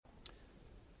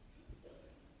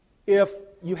If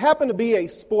you happen to be a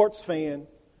sports fan,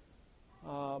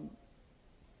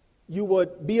 you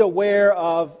would be aware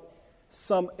of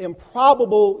some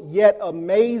improbable yet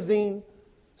amazing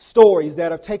stories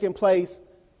that have taken place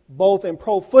both in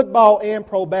pro football and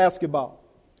pro basketball.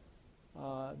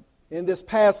 In this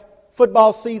past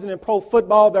football season in pro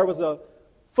football, there was a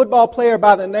football player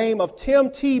by the name of Tim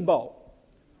Tebow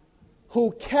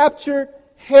who captured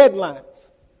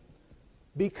headlines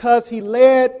because he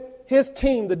led his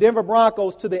team, the Denver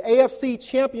Broncos, to the AFC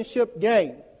Championship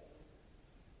game.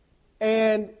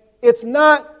 And it's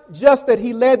not just that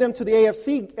he led them to the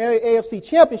AFC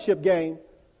Championship game,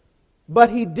 but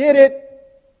he did it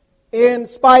in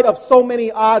spite of so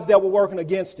many odds that were working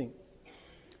against him.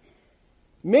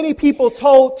 Many people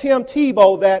told Tim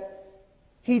Tebow that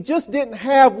he just didn't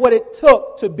have what it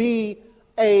took to be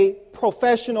a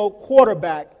professional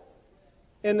quarterback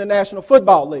in the National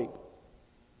Football League.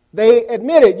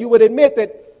 You would admit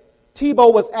that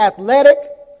Tebow was athletic.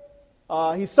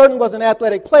 He certainly was an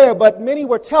athletic player, but many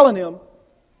were telling him,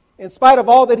 in spite of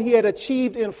all that he had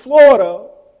achieved in Florida,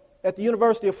 at the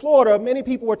University of Florida, many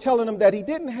people were telling him that he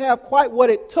didn't have quite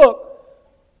what it took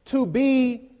to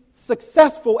be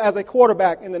successful as a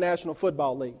quarterback in the National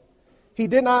Football League. He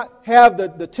did not have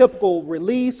the typical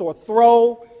release or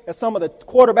throw as some of the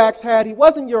quarterbacks had. He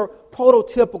wasn't your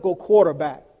prototypical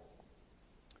quarterback.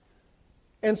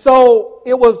 And so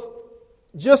it was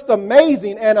just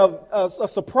amazing and a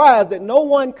surprise that no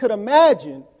one could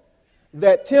imagine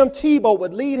that Tim Tebow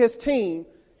would lead his team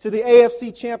to the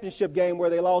AFC Championship game where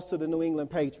they lost to the New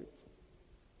England Patriots.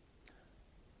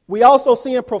 We also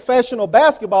see in professional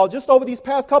basketball, just over these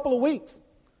past couple of weeks,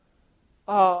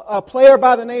 a player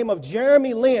by the name of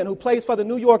Jeremy Lin, who plays for the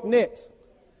New York Knicks,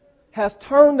 has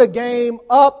turned the game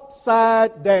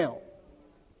upside down.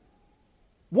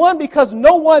 One, because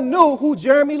no one knew who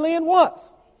Jeremy Lin was.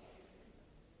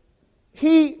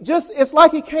 It's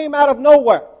like he came out of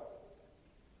nowhere.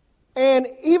 And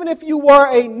even if you were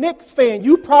a Knicks fan,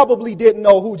 you probably didn't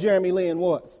know who Jeremy Lin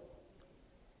was.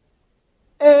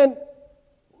 And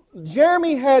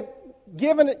Jeremy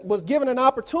was given an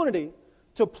opportunity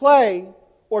to play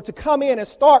or to come in and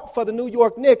start for the New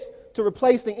York Knicks to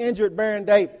replace the injured Baron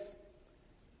Davis.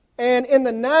 And in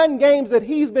the 9 games that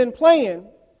he's been playing,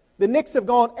 the Knicks have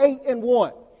gone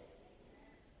 8-1.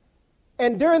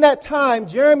 And during that time,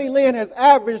 Jeremy Lin has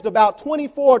averaged about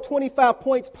 24 or 25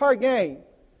 points per game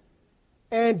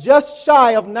and just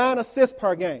shy of 9 assists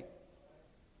per game.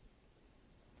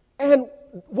 And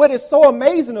what is so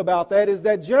amazing about that is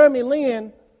that Jeremy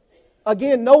Lin,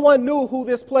 again, no one knew who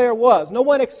this player was. No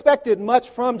one expected much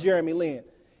from Jeremy Lin.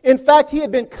 In fact, he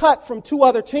had been cut from 2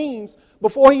 other teams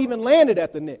before he even landed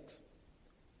at the Knicks.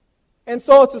 And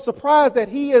so it's a surprise that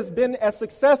he has been as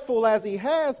successful as he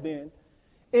has been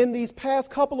in these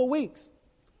past couple of weeks.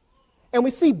 And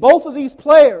we see both of these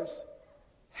players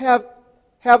have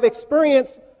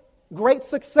experienced great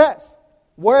success.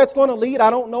 Where it's going to lead, I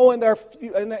don't know in their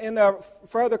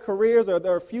further careers or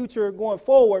their future going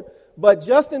forward, but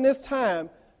just in this time,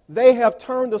 they have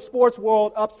turned the sports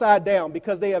world upside down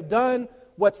because they have done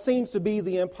what seems to be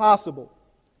the impossible.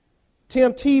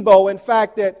 Tim Tebow, in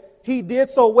fact, that he did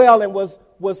so well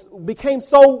and became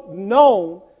so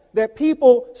known that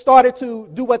people started to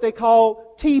do what they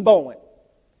call T-bowing.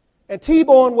 And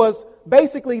T-bowing was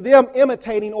basically them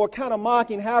imitating or kind of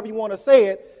mocking, however you want to say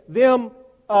it, them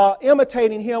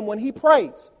imitating him when he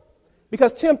prays.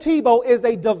 Because Tim Tebow is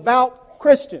a devout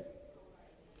Christian.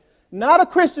 Not a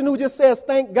Christian who just says,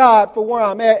 thank God for where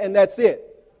I'm at and that's it.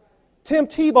 Tim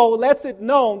Tebow lets it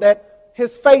known that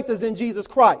his faith is in Jesus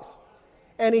Christ.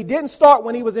 And he didn't start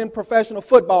when he was in professional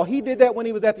football. He did that when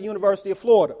he was at the University of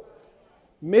Florida.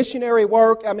 Missionary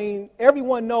work,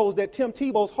 everyone knows that Tim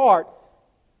Tebow's heart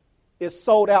is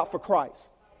sold out for Christ.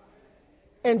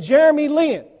 And Jeremy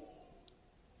Lin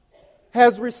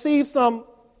has received some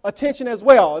attention as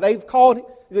well. They've called,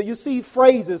 you see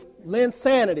phrases,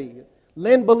 Linsanity,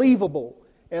 Linbelievable,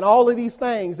 and all of these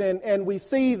things. And we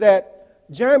see that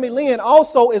Jeremy Lin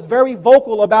also is very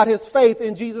vocal about his faith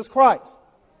in Jesus Christ.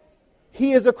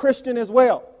 He is a Christian as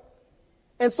well.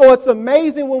 And so it's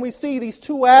amazing when we see these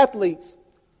 2 athletes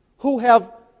who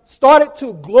have started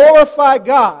to glorify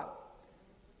God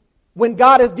when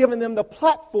God has given them the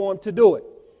platform to do it.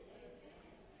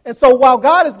 And so while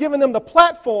God has given them the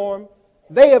platform,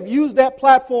 they have used that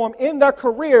platform in their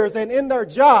careers and in their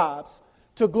jobs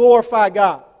to glorify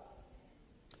God.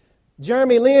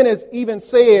 Jeremy Lin has even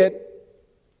said,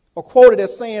 or quoted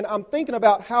as saying, I'm thinking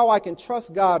about how I can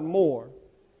trust God more,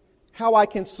 how I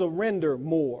can surrender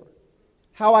more,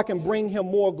 how I can bring Him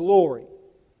more glory.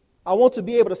 I want to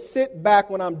be able to sit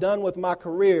back when I'm done with my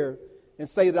career and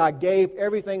say that I gave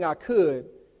everything I could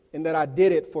and that I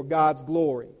did it for God's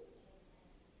glory.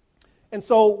 And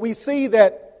so we see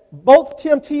that both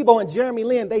Tim Tebow and Jeremy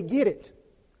Lin, they get it.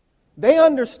 They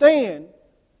understand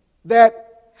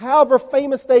that however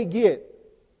famous they get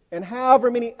and however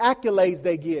many accolades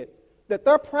they get, that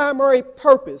their primary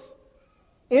purpose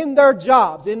in their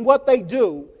jobs, in what they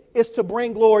do, is to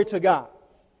bring glory to God.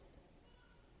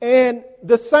 And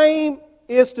the same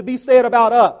is to be said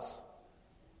about us.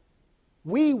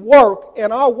 We work,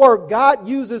 and our work, God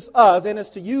uses us, and is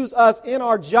to use us in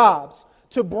our jobs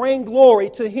to bring glory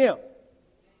to Him.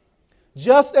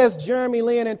 Just as Jeremy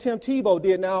Lin and Tim Tebow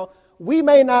did. Now, we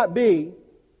may not be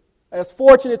as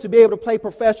fortunate to be able to play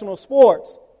professional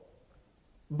sports,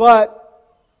 but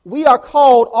we are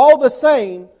called all the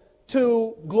same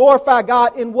to glorify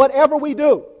God in whatever we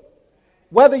do.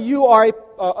 Whether you are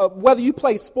whether you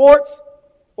play sports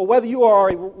or whether you are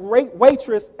a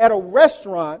waitress at a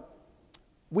restaurant,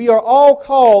 we are all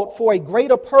called for a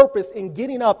greater purpose in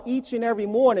getting up each and every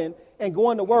morning and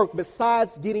going to work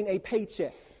besides getting a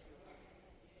paycheck.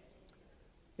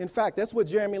 In fact, that's what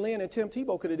Jeremy Lin and Tim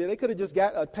Tebow could have did. They could have just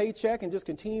got a paycheck and just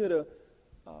continue to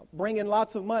bring in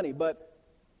lots of money. But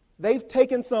they've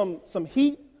taken some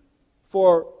heat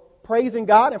for praising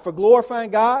God and for glorifying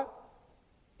God.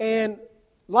 And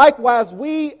likewise,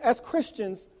 we as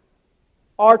Christians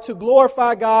are to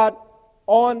glorify God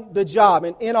on the job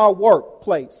and in our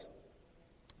workplace.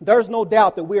 There's no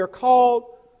doubt that we are called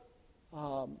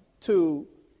to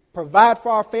provide for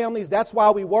our families. That's why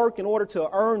we work, in order to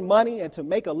earn money and to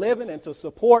make a living and to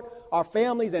support our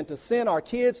families and to send our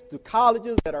kids to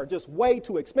colleges that are just way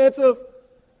too expensive.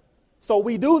 So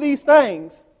we do these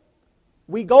things.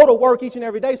 We go to work each and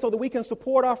every day so that we can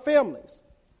support our families.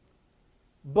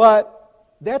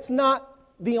 But that's not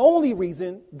the only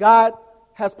reason God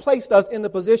has placed us in the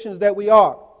positions that we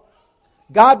are.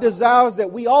 God desires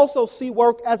that we also see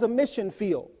work as a mission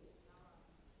field.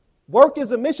 Work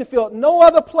is a mission field. No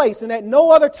other place and at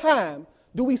no other time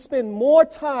do we spend more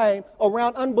time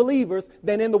around unbelievers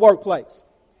than in the workplace.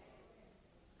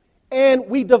 And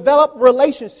we develop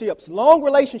relationships, long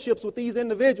relationships with these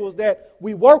individuals that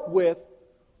we work with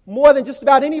more than just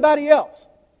about anybody else.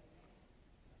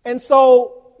 And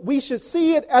so we should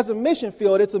see it as a mission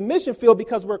field. It's a mission field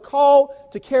because we're called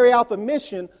to carry out the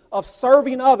mission of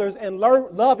serving others and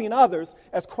loving others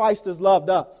as Christ has loved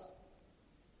us.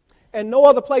 And no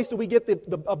other place do we get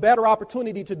a better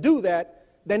opportunity to do that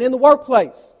than in the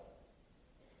workplace.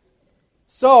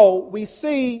 So we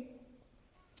see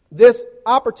this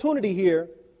opportunity here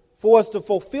for us to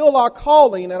fulfill our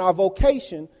calling and our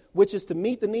vocation, which is to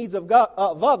meet the needs of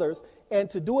others and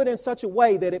to do it in such a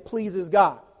way that it pleases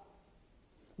God.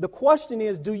 The question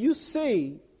is, do you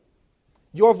see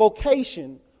your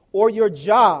vocation or your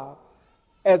job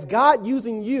as God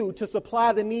using you to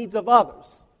supply the needs of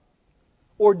others?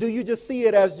 Or do you just see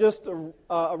it as just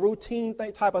a routine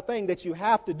type of thing that you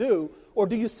have to do? Or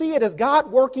do you see it as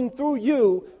God working through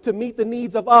you to meet the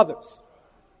needs of others?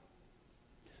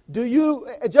 Do you,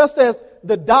 just as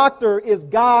the is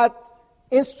God's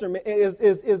instrument,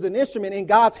 is an instrument in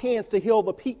God's hands to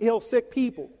heal sick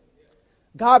people,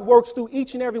 God works through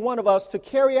each and every one of us to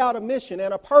carry out a mission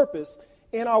and a purpose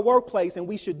in our workplace, and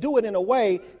we should do it in a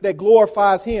way that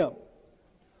glorifies Him.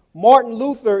 Martin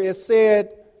Luther is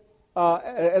said,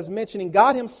 as mentioning,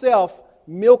 God Himself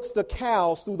milks the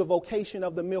cows through the vocation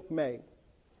of the milkmaid.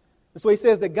 And so he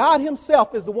says that God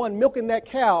Himself is the one milking that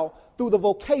cow through the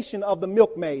vocation of the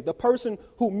milkmaid, the person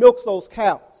who milks those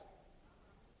cows.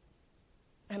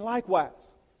 And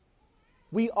likewise,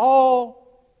 we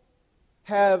all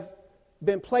have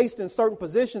been placed in certain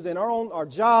positions in our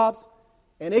jobs,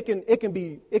 and it can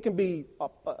be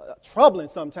troubling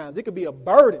sometimes. It can be a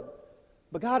burden.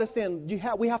 But God is saying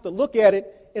we have to look at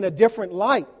it in a different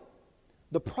light.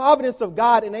 The providence of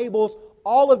God enables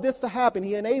all of this to happen.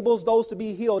 He enables those to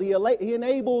be healed. He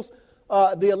enables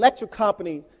the electric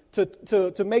company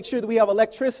to make sure that we have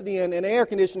electricity and air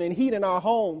conditioning and heat in our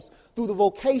homes through the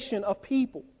vocation of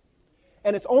people.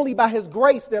 And it's only by His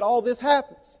grace that all this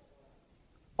happens.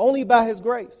 Only by His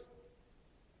grace.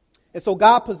 And so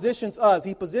God positions us.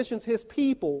 He positions His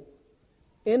people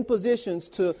in positions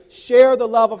to share the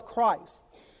love of Christ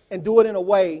and do it in a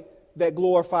way that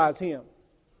glorifies Him.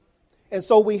 And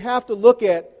so we have to look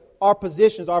at our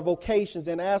positions, our vocations,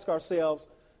 and ask ourselves,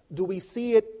 do we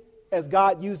see it as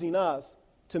God using us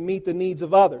to meet the needs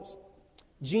of others?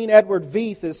 Jean Edward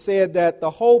Veith has said that the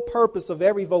whole purpose of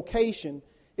every vocation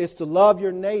is to love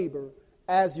your neighbor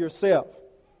as yourself.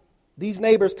 These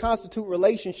neighbors constitute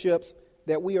relationships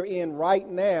that we are in right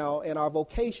now, and our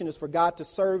vocation is for God to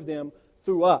serve them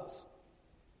through us.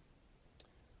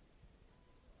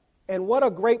 And what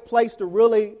a great place to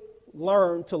really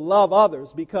learn to love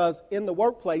others, because in the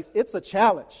workplace, it's a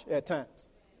challenge at times.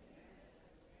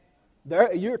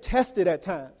 You're tested at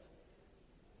times.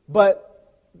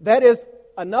 But that is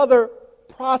another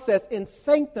process in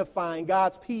sanctifying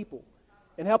God's people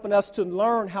and helping us to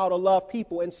learn how to love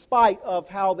people in spite of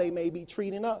how they may be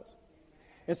treating us.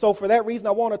 And so for that reason,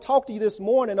 I want to talk to you this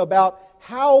morning about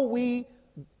how we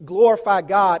glorify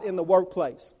God in the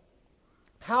workplace.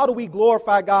 How do we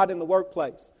glorify God in the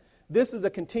workplace? This is a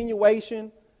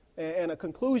continuation and a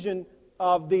conclusion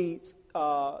of the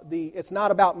It's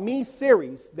Not About Me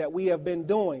series that we have been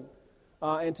doing.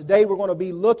 And today we're going to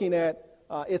be looking at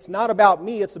It's Not About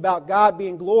Me, it's about God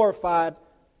being glorified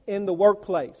in the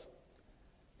workplace.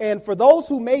 And for those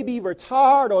who may be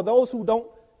retired or those who don't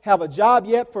have a job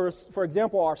yet, for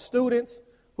example, our students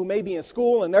who may be in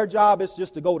school and their job is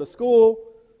just to go to school,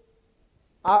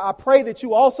 I pray that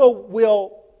you also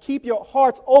will keep your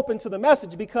hearts open to the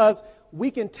message, because we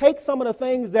can take some of the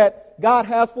things that God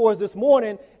has for us this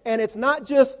morning, and it's not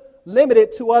just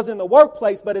limited to us in the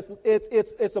workplace, but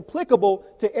it's applicable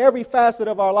to every facet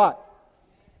of our life.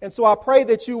 And so I pray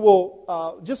that you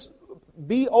will just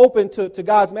be open to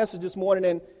God's message this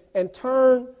morning and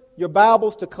turn your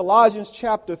Bibles to Colossians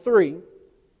chapter 3.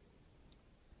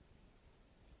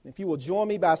 If you will join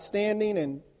me by standing,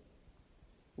 and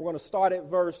we're going to start at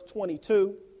verse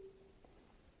 22.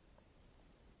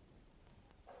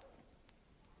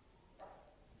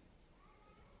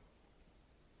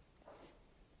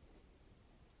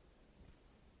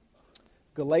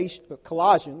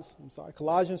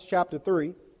 Colossians chapter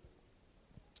 3,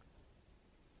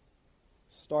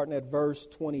 starting at verse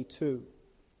 22.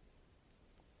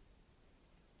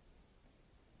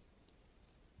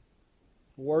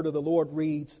 The word of the Lord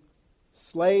reads,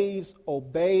 "Slaves,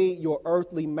 obey your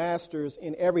earthly masters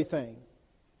in everything,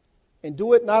 and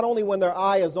do it not only when their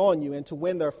eye is on you and to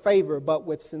win their favor, but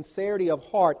with sincerity of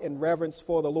heart and reverence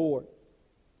for the Lord.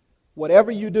 Whatever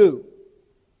you do,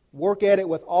 work at it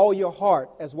with all your heart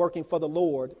as working for the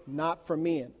Lord, not for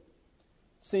men,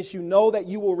 since you know that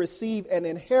you will receive an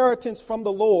inheritance from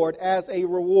the Lord as a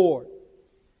reward.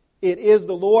 It is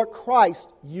the Lord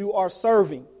Christ you are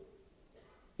serving.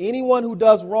 Anyone who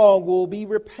does wrong will be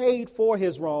repaid for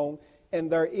his wrong, and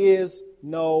there is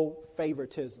no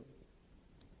favoritism."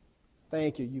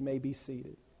 Thank you. You may be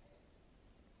seated.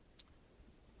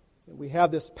 We have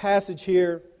this passage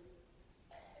here,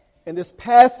 and this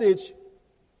passage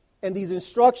and these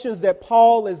instructions that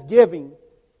Paul is giving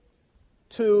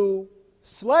to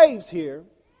slaves here,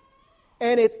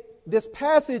 and this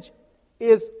passage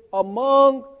is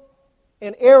among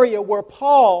an area where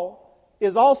Paul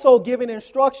is also giving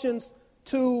instructions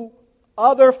to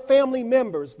other family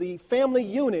members, the family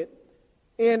unit,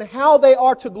 in how they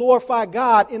are to glorify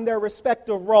God in their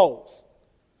respective roles.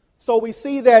 So we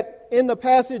see that in the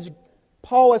passage,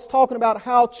 Paul is talking about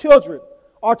how children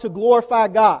are to glorify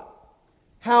God,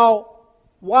 how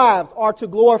wives are to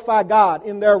glorify God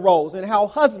in their roles, and how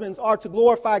husbands are to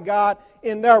glorify God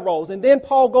in their roles. And then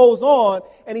Paul goes on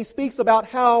and he speaks about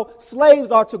how slaves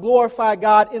are to glorify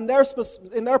God in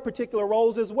their particular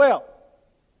roles as well.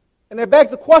 And that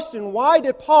begs the question, why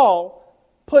did Paul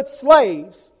put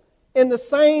slaves in the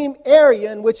same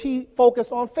area in which he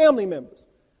focused on family members?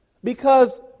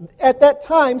 Because at that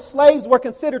time, slaves were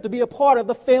considered to be a part of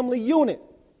the family unit.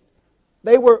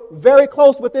 They were very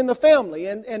close within the family,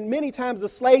 and many times the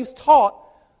slaves taught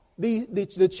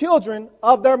the children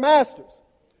of their masters.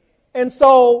 And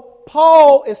so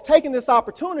Paul is taking this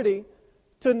opportunity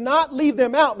to not leave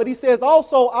them out, but he says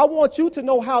also, I want you to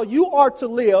know how you are to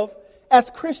live as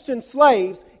Christian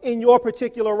slaves in your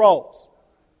particular roles.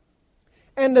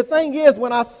 And the thing is,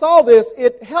 when I saw this,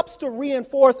 it helps to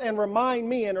reinforce and remind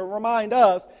me and to remind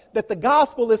us that the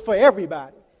gospel is for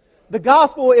everybody. The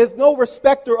gospel is no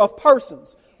respecter of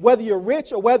persons. Whether you're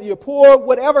rich or whether you're poor,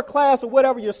 whatever class or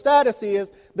whatever your status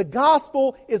is, the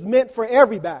gospel is meant for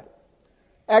everybody.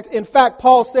 In fact,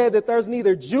 Paul said that there's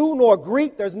neither Jew nor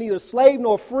Greek, there's neither slave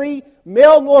nor free,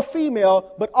 male nor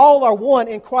female, but all are one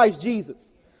in Christ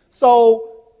Jesus.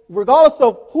 So, regardless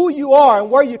of who you are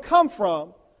and where you come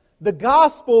from, the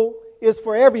gospel is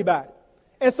for everybody.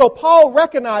 And so Paul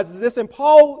recognizes this, and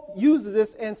Paul uses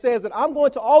this and says that I'm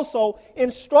going to also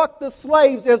instruct the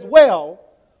slaves as well,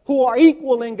 who are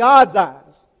equal in God's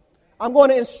eyes. I'm going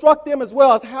to instruct them as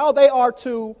well as how they are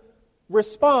to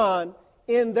respond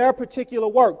in their particular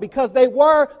work, because they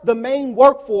were the main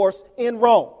workforce in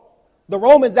Rome. The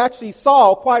Romans actually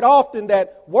saw quite often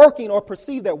that working, or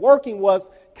perceived that working, was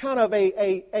kind of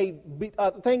a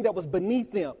thing that was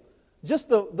beneath them. Just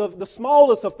the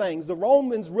smallest of things. The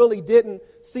Romans really didn't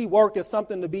see work as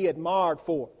something to be admired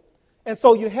for. And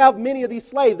so you have many of these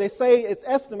slaves. They say it's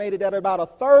estimated that about a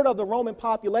third of the Roman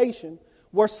population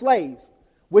were slaves,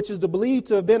 which is believed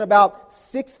to have been about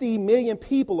 60 million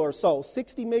people or so,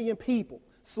 60 million people,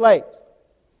 slaves.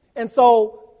 And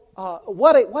so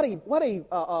what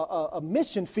a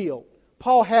mission field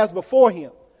Paul has before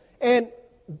him. And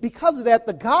because of that,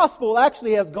 the gospel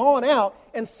actually has gone out,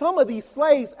 and some of these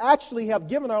slaves actually have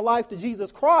given their life to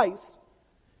Jesus Christ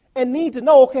and need to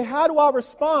know, okay, how do I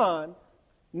respond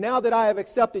now that I have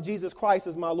accepted Jesus Christ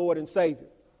as my Lord and Savior?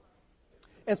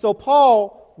 And so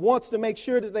Paul wants to make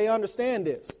sure that they understand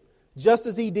this, just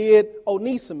as he did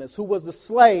Onesimus, who was the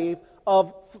slave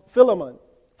of Philemon,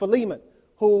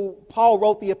 who Paul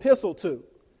wrote the epistle to.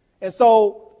 And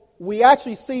so we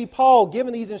actually see Paul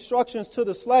giving these instructions to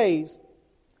the slaves,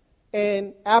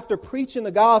 and after preaching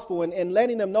the gospel and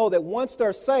letting them know that once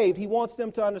they're saved, he wants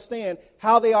them to understand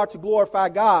how they are to glorify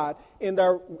God in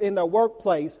their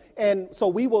workplace. And so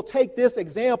we will take this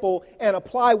example and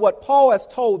apply what Paul has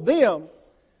told them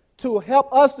to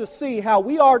help us to see how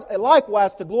we are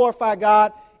likewise to glorify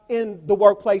God in the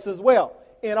workplace as well,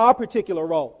 in our particular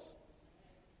roles.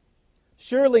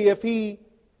 Surely if he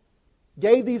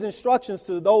gave these instructions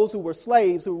to those who were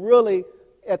slaves, who really,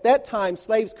 at that time,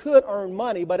 slaves could earn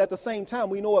money, but at the same time,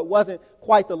 we know it wasn't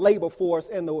quite the labor force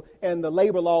and the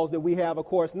labor laws that we have, of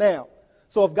course, now.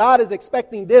 So if God is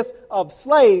expecting this of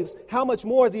slaves, how much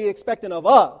more is he expecting of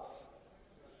us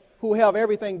who have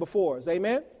everything before us?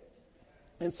 Amen?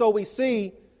 And so we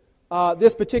see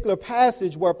this particular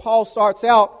passage where Paul starts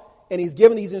out and he's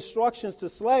giving these instructions to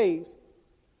slaves.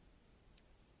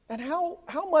 And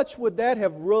how much would that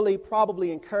have really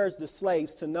probably encouraged the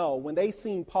slaves to know when they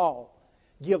seen Paul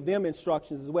give them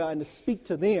instructions as well, and to speak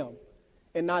to them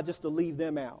and not just to leave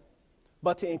them out,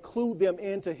 but to include them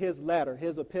into his letter,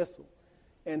 his epistle,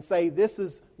 and say this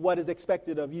is what is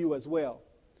expected of you as well.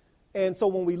 And so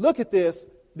when we look at this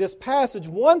passage,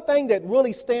 one thing that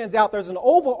really stands out, there's an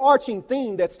overarching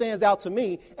theme that stands out to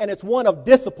me, and it's one of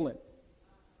discipline.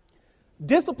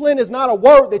 Discipline is not a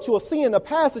word that you'll see in the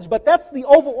passage, but that's the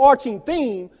overarching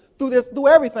theme through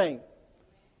everything.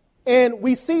 And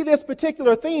we see this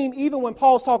particular theme even when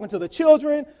Paul's talking to the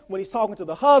children, when he's talking to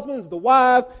the husbands, the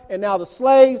wives, and now the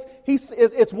slaves.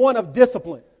 It's one of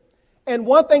discipline. And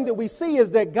one thing that we see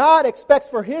is that God expects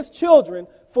for his children,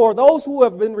 for those who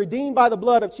have been redeemed by the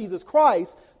blood of Jesus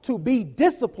Christ, to be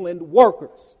disciplined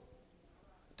workers,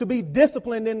 to be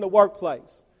disciplined in the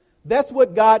workplace. That's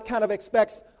what God kind of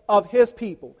expects of his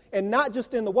people, and not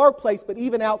just in the workplace, but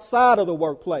even outside of the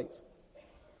workplace.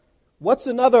 What's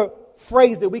another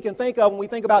phrase that we can think of when we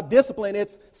think about discipline?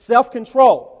 It's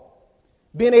self-control,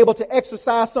 being able to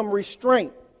exercise some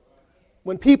restraint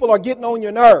when people are getting on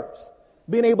your nerves,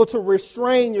 being able to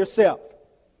restrain yourself.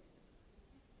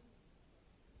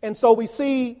 And so we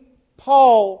see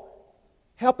Paul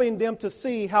helping them to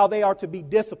see how they are to be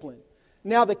disciplined.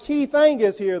 Now the key thing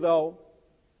is here, though,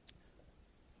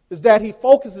 is that he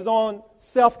focuses on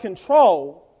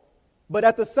self-control, but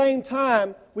at the same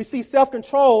time, we see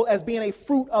self-control as being a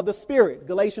fruit of the Spirit.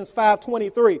 Galatians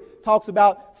 5:23 talks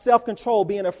about self-control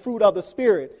being a fruit of the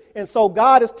Spirit. And so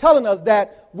God is telling us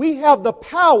that we have the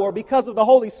power, because of the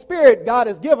Holy Spirit God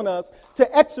has given us,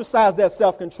 to exercise that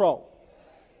self-control.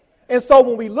 And so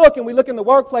when we look in the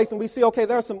workplace and we see, okay,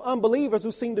 there are some unbelievers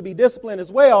who seem to be disciplined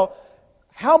as well,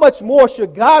 how much more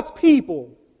should God's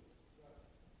people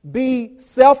be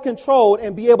self-controlled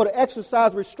and be able to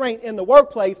exercise restraint in the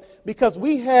workplace, because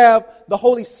we have the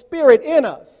Holy Spirit in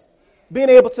us, being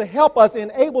able to help us,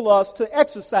 enable us to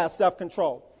exercise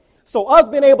self-control. So us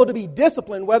being able to be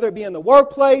disciplined, whether it be in the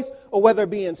workplace or whether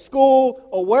it be in school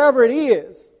or wherever it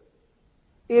is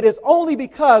only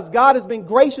because God has been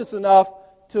gracious enough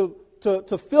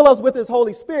to fill us with his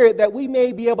Holy Spirit, that we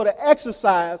may be able to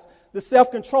exercise the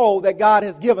self-control that God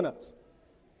has given us.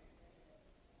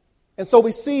 And so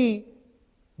we see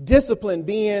discipline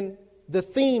being the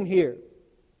theme here.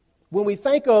 When we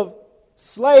think of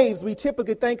slaves, we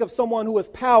typically think of someone who is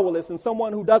powerless and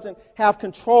someone who doesn't have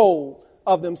control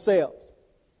of themselves.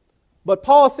 But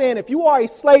Paul's saying if you are a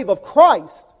slave of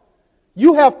Christ,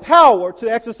 you have power to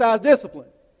exercise discipline.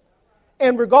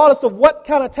 And regardless of what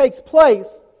kind of takes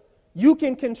place, you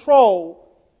can control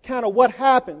kind of what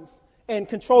happens and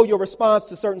control your response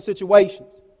to certain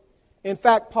situations. In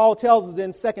fact, Paul tells us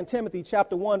in 2 Timothy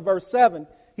chapter 1, verse 7,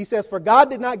 he says, "For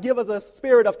God did not give us a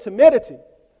spirit of timidity,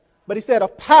 but he said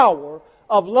of power,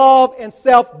 of love, and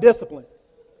self-discipline."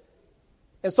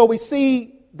 And so we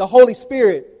see the Holy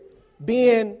Spirit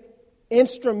being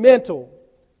instrumental,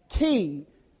 key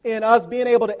in us being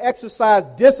able to exercise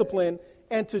discipline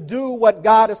and to do what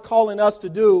God is calling us to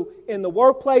do in the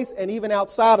workplace and even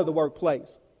outside of the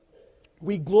workplace.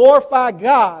 We glorify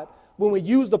God when we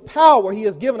use the power He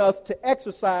has given us to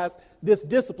exercise this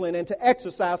discipline and to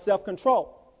exercise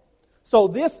self-control. So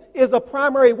this is a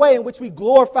primary way in which we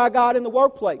glorify God in the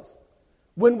workplace.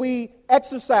 When we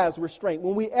exercise restraint,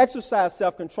 when we exercise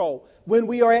self-control, when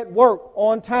we are at work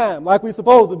on time like we're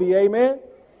supposed to be, amen?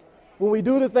 When we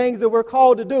do the things that we're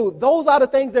called to do, those are the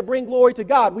things that bring glory to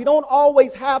God. We don't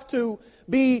always have to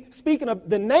be speaking of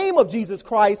the name of Jesus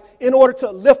Christ in order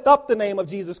to lift up the name of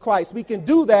Jesus Christ. We can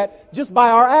do that just by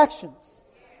our actions.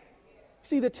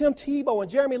 See, the Tim Tebow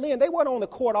and Jeremy Lin, they weren't on the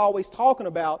court always talking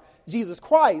about Jesus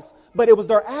Christ, but it was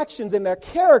their actions and their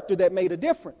character that made a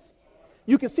difference.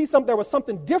 You can see there was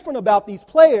something different about these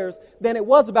players than it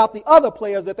was about the other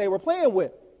players that they were playing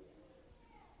with.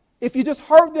 If you just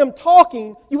heard them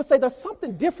talking, you would say there's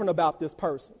something different about this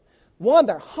person. One,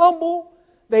 they're humble.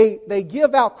 They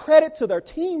give out credit to their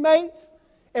teammates.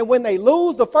 And when they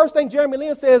lose, the first thing Jeremy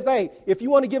Lin says, hey, if you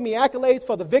want to give me accolades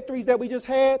for the victories that we just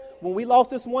had, when we lost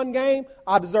this one game,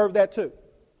 I deserve that too.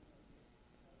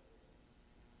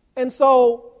 And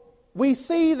so we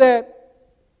see that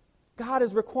God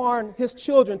is requiring His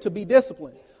children to be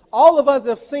disciplined. All of us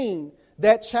have seen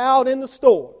that child in the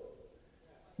store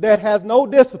that has no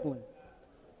discipline,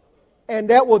 and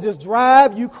that will just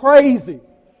drive you crazy.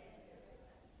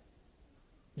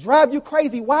 Drive you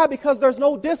crazy. Why? Because there's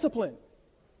no discipline.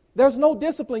 There's no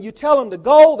discipline. You tell them to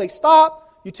go, they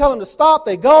stop. You tell them to stop,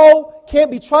 they go. Can't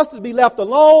be trusted to be left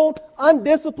alone.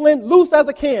 Undisciplined, loose as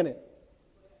a cannon.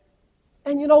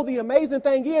 And you know, the amazing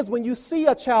thing is when you see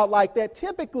a child like that,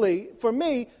 typically, for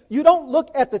me, you don't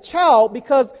look at the child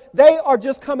because they are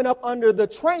just coming up under the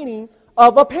training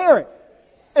of a parent.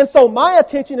 And so my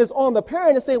attention is on the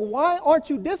parent and saying, why aren't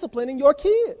you disciplining your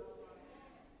kid?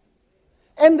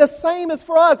 And the same is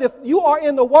for us. If you are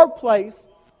in the workplace,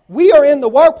 we are in the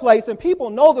workplace, and people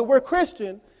know that we're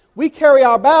Christian. We carry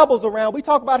our Bibles around. We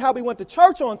talk about how we went to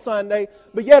church on Sunday,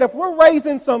 but yet if we're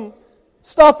raising some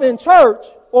stuff in church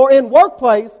or in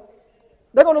workplace,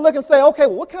 they're going to look and say, okay,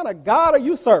 well, what kind of God are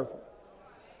you serving?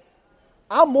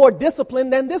 I'm more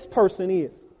disciplined than this person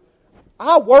is.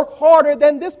 I work harder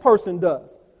than this person does.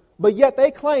 But yet they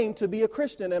claim to be a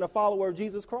Christian and a follower of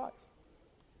Jesus Christ.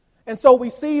 And so we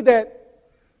see that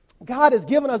God has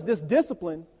given us this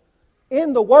discipline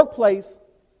in the workplace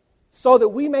so that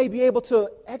we may be able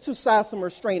to exercise some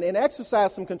restraint and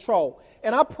exercise some control.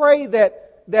 And I pray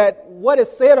that what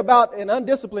is said about an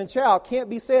undisciplined child can't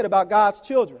be said about God's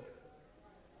children.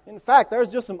 In fact,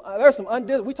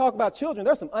 we talk about children,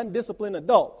 there's some undisciplined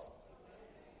adults.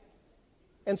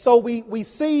 And so we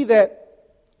see that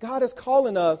God is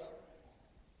calling us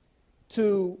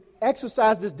to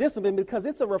exercise this discipline because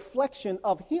it's a reflection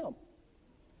of Him.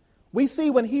 We see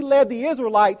when He led the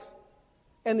Israelites,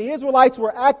 and the Israelites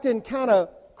were acting kind of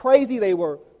crazy. They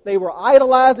were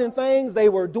idolizing things. They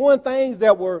were doing things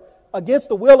that were against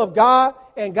the will of God.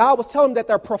 And God was telling them that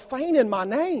they're profaning my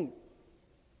name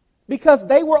because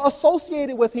they were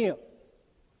associated with Him.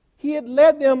 He had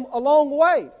led them a long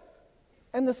way.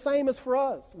 And the same is for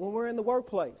us when we're in the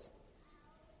workplace.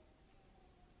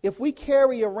 If we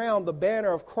carry around the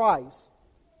banner of Christ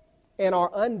and are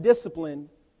undisciplined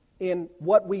in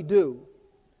what we do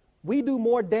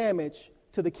more damage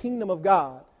to the kingdom of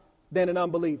God than an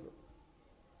unbeliever.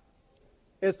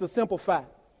 It's the simple fact.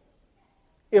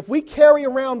 If we carry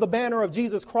around the banner of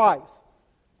Jesus Christ,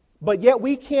 but yet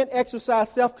we can't exercise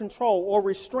self-control or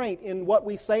restraint in what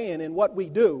we say and in what we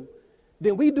do,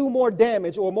 then we do more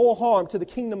damage or more harm to the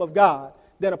kingdom of God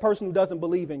than a person who doesn't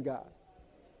believe in God.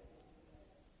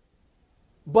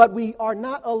 But we are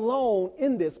not alone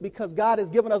in this because God has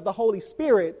given us the Holy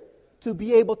Spirit to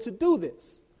be able to do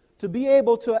this, to be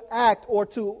able to act or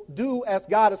to do as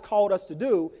God has called us to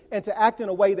do, and to act in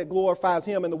a way that glorifies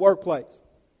Him in the workplace.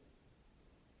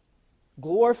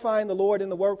 Glorifying the Lord in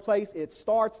the workplace, it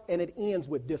starts and it ends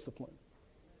with discipline.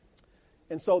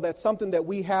 And so that's something that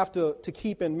we have to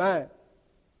keep in mind.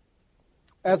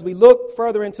 As we look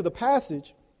further into the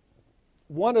passage,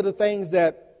 one of the things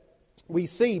that we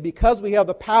see, because we have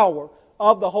the power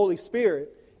of the Holy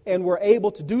Spirit and we're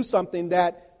able to do something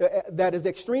that is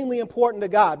extremely important to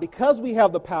God, because we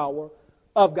have the power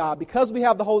of God, because we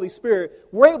have the Holy Spirit,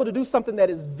 we're able to do something that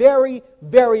is very,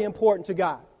 very important to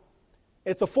God.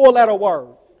 It's a four-letter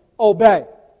word: obey.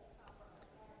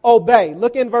 Obey.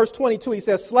 Look in verse 22. He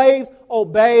says, slaves,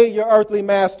 obey your earthly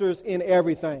masters in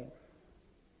everything.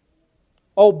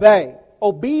 Obey.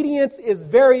 Obedience is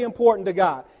very important to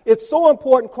God. It's so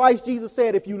important, Christ Jesus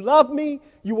said, if you love me,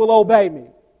 you will obey me.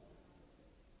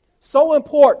 So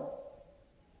important.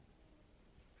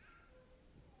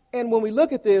 And when we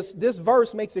look at this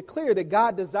verse makes it clear that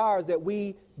God desires that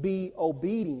we be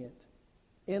obedient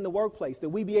in the workplace, that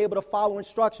we be able to follow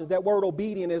instructions. That word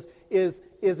obedient is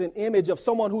an image of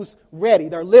someone who's ready.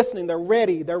 They're listening. They're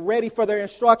ready. They're ready for their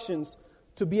instructions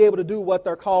to be able to do what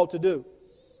they're called to do.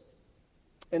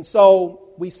 And so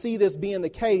we see this being the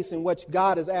case in which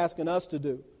God is asking us to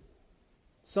do.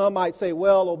 Some might say,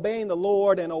 well, obeying the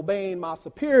Lord and obeying my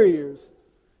superiors,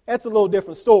 that's a little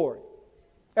different story.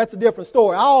 That's a different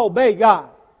story. I'll obey God.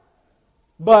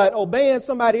 But obeying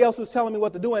somebody else who's telling me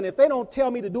what to do, and if they don't tell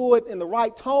me to do it in the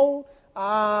right tone,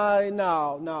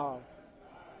 no.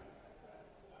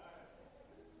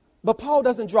 But Paul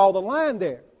doesn't draw the line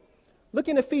there. Look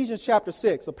in Ephesians chapter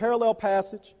 6, a parallel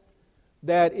passage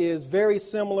that is very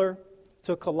similar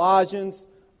to Colossians.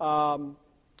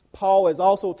 Paul is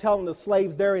also telling the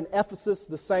slaves there in Ephesus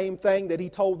the same thing that he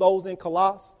told those in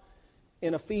Colossus.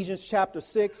 In Ephesians chapter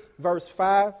 6, verse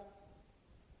 5.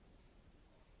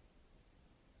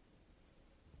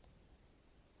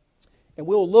 And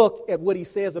we'll look at what he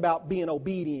says about being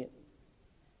obedient.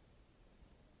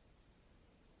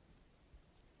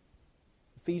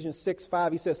 Ephesians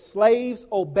 6:5, he says, slaves,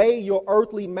 obey your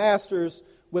earthly masters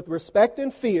with respect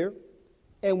and fear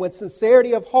and with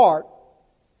sincerity of heart,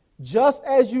 just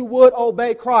as you would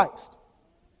obey Christ.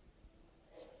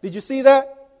 Did you see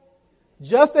that?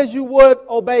 Just as you would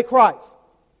obey Christ.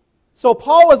 So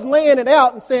Paul is laying it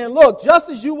out and saying, look, just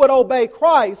as you would obey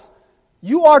Christ,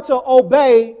 you are to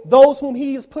obey those whom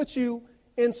he has put you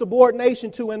in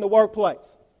subordination to in the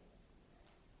workplace.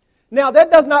 Now,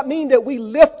 that does not mean that we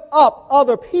lift up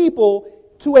other people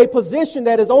to a position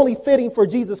that is only fitting for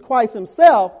Jesus Christ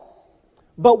himself,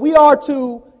 but we are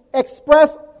to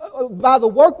express, by the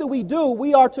work that we do,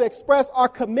 we are to express our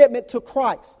commitment to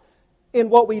Christ in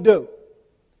what we do.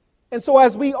 And so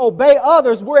as we obey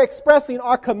others, we're expressing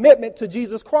our commitment to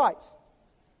Jesus Christ.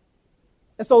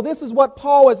 And so this is what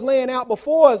Paul is laying out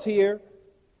before us here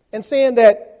and saying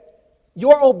that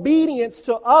your obedience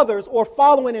to others or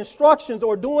following instructions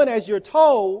or doing as you're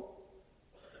told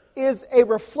is a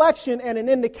reflection and an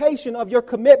indication of your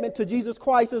commitment to Jesus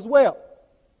Christ as well.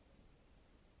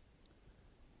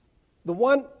 The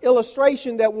one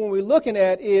illustration that when we're looking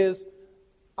at is,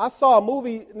 I saw a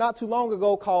movie not too long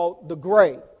ago called The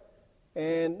Grey.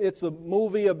 And it's a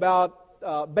movie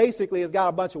about, basically it's got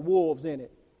a bunch of wolves in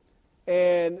it.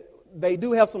 And they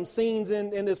do have some scenes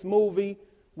in this movie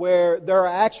where there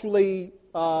are actually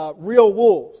real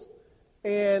wolves.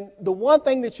 And the one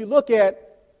thing that you look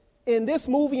at in this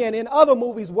movie and in other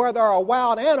movies where there are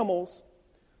wild animals,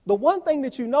 the one thing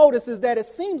that you notice is that it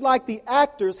seems like the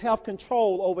actors have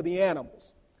control over the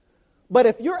animals. But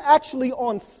if you're actually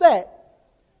on set,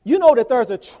 you know that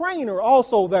there's a trainer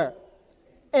also there.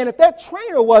 And if that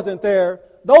trainer wasn't there,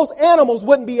 those animals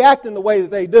wouldn't be acting the way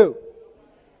that they do.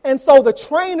 And so the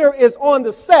trainer is on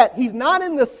the set. He's not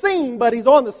in the scene, but he's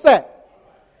on the set.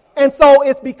 And so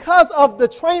it's because of the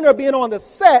trainer being on the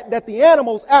set that the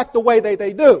animals act the way that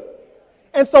they do.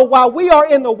 And so while we are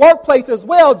in the workplace as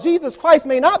well, Jesus Christ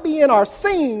may not be in our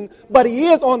scene, but he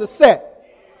is on the set.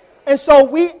 And so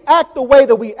we act the way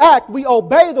that we act. We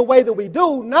obey the way that we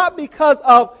do, not because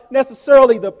of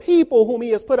necessarily the people whom he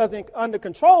has put us under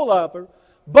control of,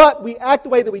 but we act the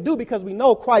way that we do because we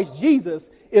know Christ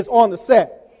Jesus is on the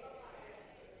set.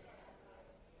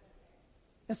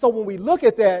 And so when we look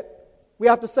at that, we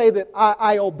have to say that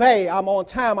I obey, I'm on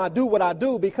time, I do what I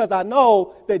do because I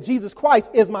know that Jesus Christ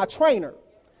is my trainer.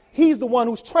 He's the one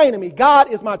who's training me.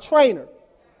 God is my trainer.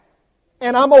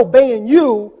 And I'm obeying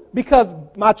you because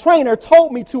my trainer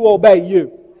told me to obey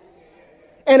you.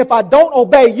 And if I don't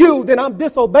obey you, then I'm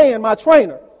disobeying my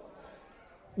trainer.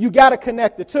 You got to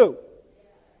connect the two.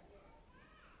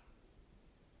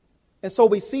 And so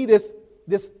we see this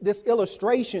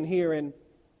illustration here, and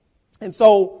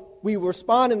so we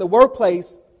respond in the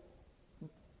workplace,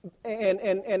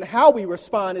 and how we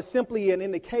respond is simply an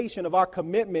indication of our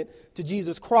commitment to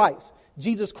Jesus Christ.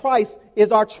 Jesus Christ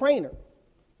is our trainer.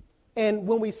 And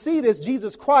when we see this,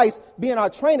 Jesus Christ being our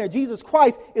trainer, Jesus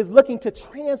Christ is looking to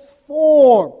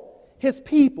transform his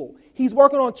people. He's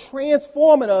working on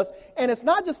transforming us, and it's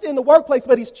not just in the workplace,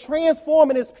 but he's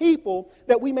transforming his people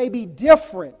that we may be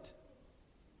different.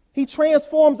 He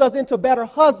transforms us into better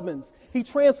husbands. He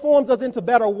transforms us into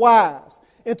better wives,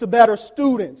 into better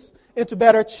students, into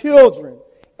better children.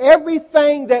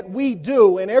 Everything that we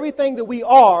do and everything that we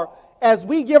are, as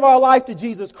we give our life to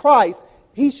Jesus Christ,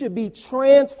 he should be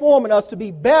transforming us to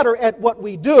be better at what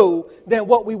we do than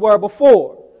what we were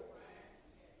before.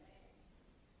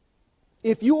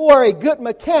 If you were a good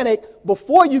mechanic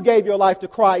before you gave your life to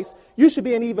Christ, you should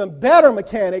be an even better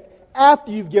mechanic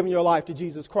after you've given your life to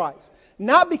Jesus Christ.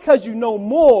 Not because you know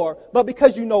more, but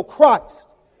because you know Christ.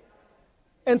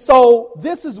 And so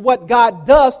this is what God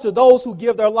does to those who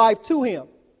give their life to him.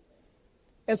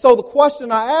 And so the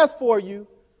question I ask for you,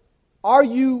 are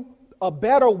you a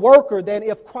better worker than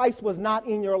if Christ was not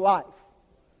in your life?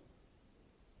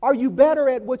 Are you better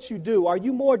at what you do? Are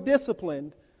you more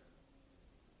disciplined?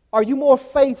 Are you more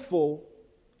faithful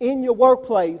in your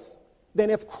workplace than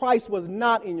if Christ was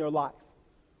not in your life?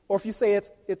 Or if you say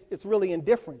it's really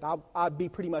indifferent, I'd be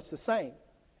pretty much the same.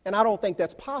 And I don't think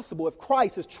that's possible. If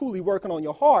Christ is truly working on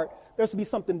your heart, there should be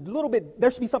something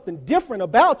different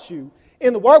about you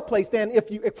in the workplace than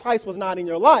if Christ was not in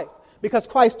your life. Because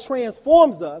Christ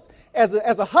transforms us. As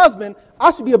a husband,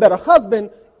 I should be a better husband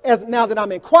now that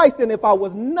I'm in Christ than if I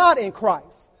was not in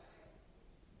Christ.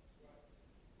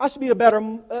 I should be a better,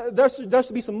 there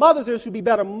should be some mothers here who should be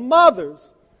better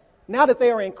mothers now that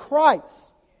they are in Christ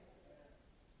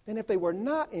than if they were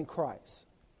not in Christ.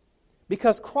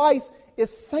 Because Christ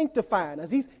is sanctifying us.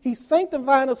 He's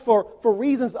sanctifying us for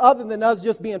reasons other than us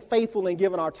just being faithful and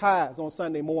giving our tithes on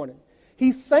Sunday morning.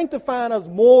 He's sanctifying us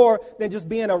more than just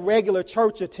being a regular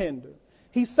church attender.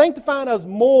 He's sanctifying us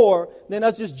more than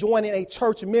us just joining a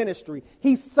church ministry.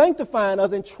 He's sanctifying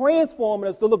us and transforming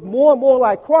us to look more and more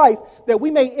like Christ, that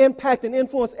we may impact and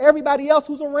influence everybody else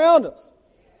who's around us.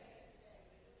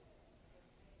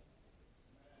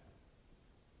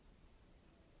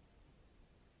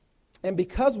 And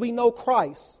because we know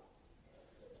Christ,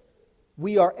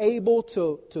 we are able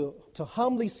to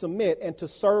humbly submit and to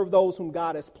serve those whom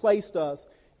God has placed us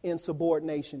in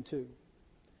subordination to.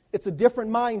 It's a different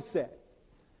mindset,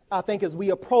 I think, as we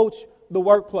approach the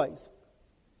workplace.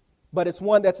 But it's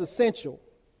one that's essential.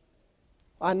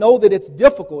 I know that it's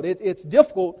difficult. It's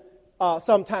difficult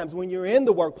sometimes when you're in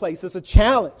the workplace. It's a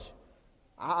challenge.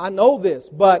 I know this.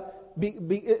 But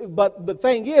the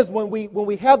thing is, when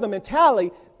we have the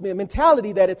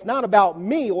mentality that it's not about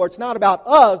me or it's not about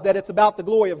us, that it's about the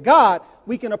glory of God,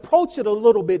 we can approach it a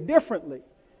little bit differently.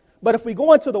 But if we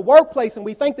go into the workplace and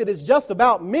we think that it's just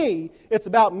about me, it's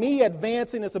about me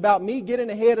advancing, it's about me getting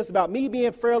ahead, it's about me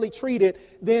being fairly treated,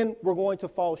 then we're going to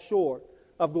fall short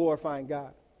of glorifying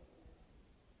God.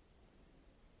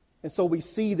 And so we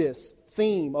see this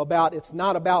theme about it's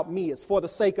not about me, it's for the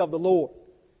sake of the Lord.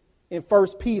 In 1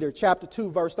 Peter chapter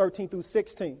 2, verse 13 through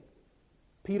 16,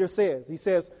 Peter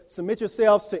says, submit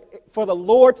yourselves for the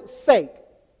Lord's sake.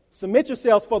 Submit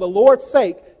yourselves for the Lord's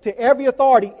sake to every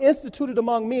authority instituted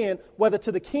among men, whether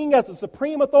to the king as the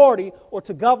supreme authority or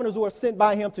to governors who are sent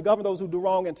by him to govern those who do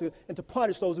wrong and to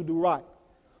punish those who do right.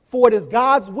 For it is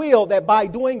God's will that by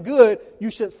doing good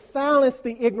you should silence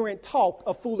the ignorant talk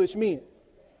of foolish men.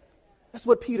 That's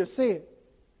what Peter said.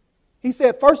 He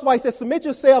said, first of all, he said, submit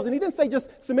yourselves. And he didn't say just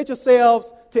submit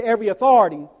yourselves to every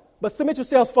authority, but submit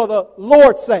yourselves for the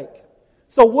Lord's sake.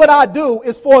 So what I do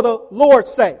is for the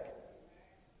Lord's sake.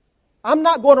 I'm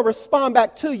not going to respond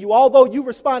back to you, although you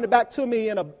responded back to me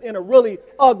in a really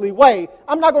ugly way.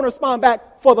 I'm not going to respond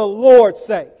back for the Lord's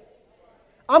sake.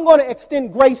 I'm going to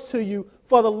extend grace to you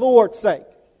for the Lord's sake.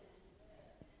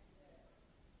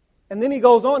 And then he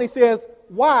goes on, he says,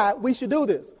 why we should do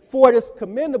this. For it is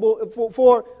commendable,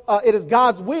 it is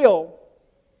God's will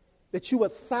that you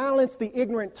would silence the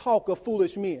ignorant talk of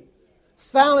foolish men.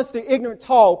 Silence the ignorant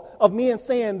talk of men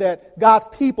saying that God's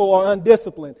people are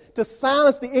undisciplined. To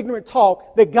silence the ignorant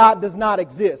talk that God does not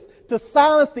exist. To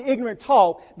silence the ignorant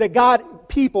talk that God's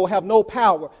people have no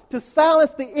power. To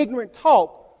silence the ignorant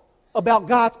talk about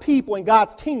God's people and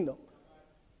God's kingdom.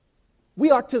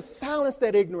 We are to silence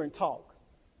that ignorant talk.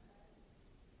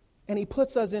 And he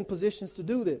puts us in positions to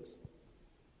do this.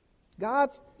 God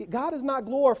is not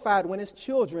glorified when his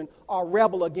children are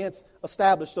rebel against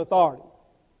established authority.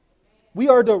 We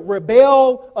are to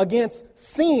rebel against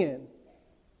sin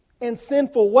and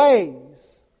sinful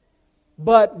ways,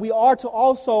 but we are to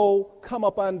also come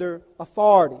up under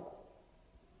authority.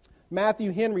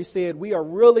 Matthew Henry said, we are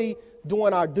really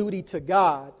doing our duty to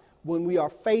God when we are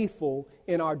faithful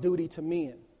in our duty to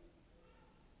men.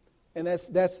 And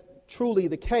that's truly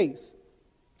the case.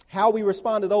 How we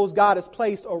respond to those God has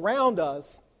placed around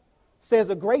us says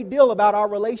a great deal about our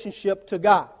relationship to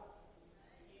God.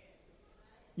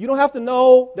 You don't have to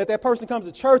know that person comes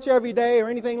to church every day or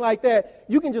anything like that.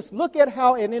 You can just look at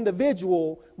how an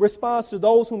individual responds to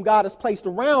those whom God has placed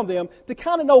around them to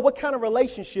kind of know what kind of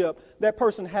relationship that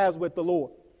person has with the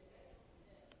Lord.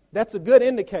 That's a good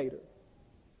indicator.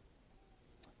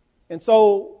 And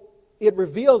so it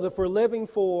reveals if we're living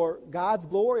for God's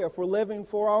glory or if we're living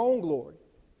for our own glory.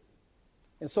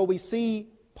 And so we see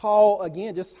Paul,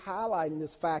 again, just highlighting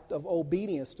this fact of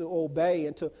obedience, to obey,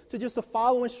 and to just to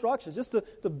follow instructions, just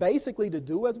to basically to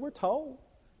do as we're told.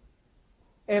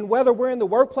 And whether we're in the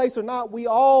workplace or not, we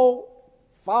all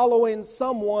following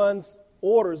someone's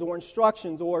orders or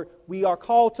instructions, or we are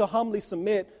called to humbly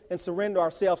submit and surrender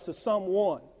ourselves to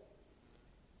someone.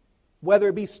 Whether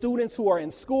it be students who are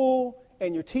in school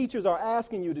and your teachers are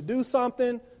asking you to do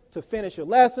something, to finish your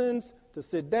lessons, to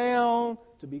sit down,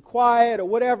 to be quiet, or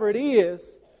whatever it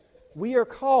is, we are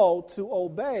called to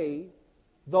obey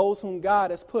those whom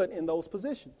God has put in those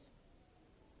positions.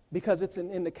 Because it's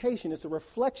an indication, it's a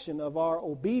reflection of our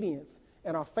obedience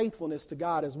and our faithfulness to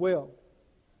God as well.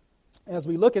 As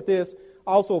we look at this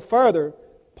also further,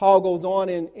 Paul goes on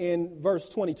in verse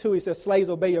 22. He says, slaves,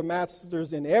 obey your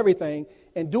masters in everything,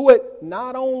 and do it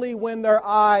not only when their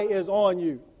eye is on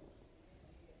you.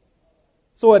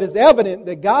 So it is evident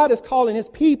that God is calling his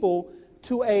people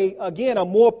to a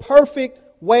more perfect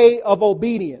way of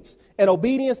obedience, an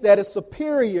obedience that is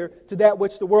superior to that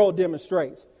which the world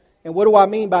demonstrates. And what do I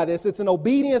mean by this? It's an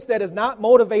obedience that is not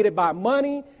motivated by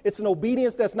money. It's an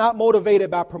obedience that's not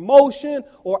motivated by promotion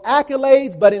or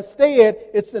accolades, but instead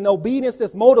it's an obedience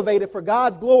that's motivated for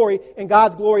God's glory and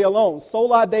God's glory alone.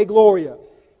 Sola Deo Gloria.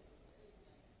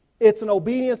 It's an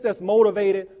obedience that's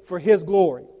motivated for his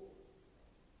glory.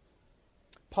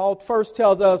 Paul first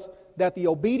tells us that the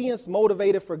obedience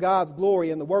motivated for God's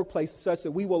glory in the workplace is such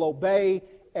that we will obey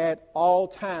at all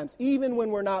times, even when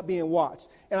we're not being watched.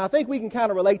 And I think we can kind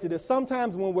of relate to this.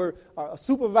 Sometimes when we're a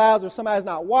supervisor, somebody's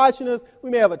not watching us, we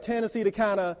may have a tendency to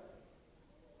kind of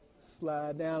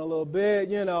slide down a little bit,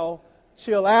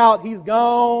 chill out. He's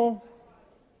gone.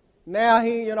 Now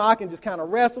I can just kind of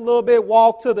rest a little bit,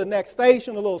 walk to the next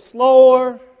station a little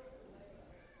slower.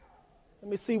 Let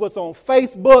me see what's on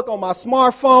Facebook on my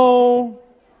smartphone.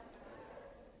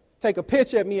 Take a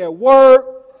picture of me at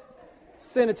work.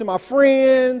 Send it to my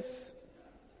friends.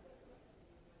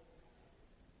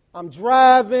 I'm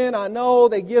driving. I know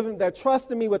they're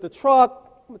trusting me with the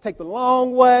truck. I'm going to take the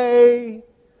long way.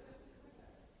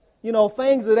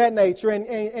 Things of that nature.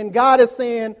 And God is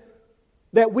saying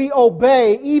that we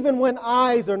obey even when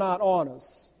eyes are not on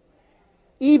us.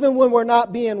 Even when we're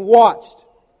not being watched.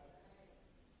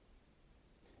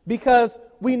 Because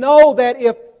we know that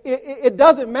if it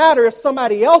doesn't matter if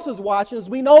somebody else is watching us.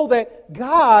 We know that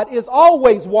God is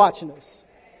always watching us.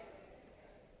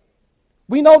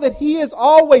 We know that he is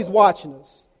always watching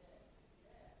us.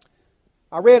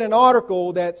 I read an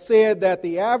article that said that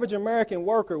the average American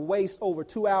worker wastes over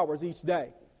 2 hours each day.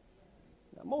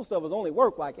 Now, most of us only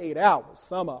work like 8 hours,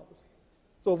 some of us.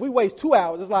 So if we waste 2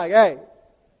 hours, it's like, hey,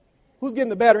 who's getting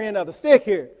the better end of the stick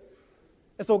here?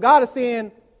 And so God is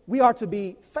saying we are to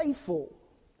be faithful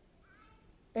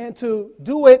and to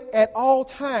do it at all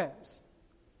times.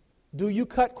 Do you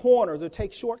cut corners or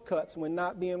take shortcuts when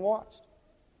not being watched?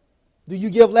 Do you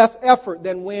give less effort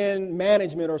than when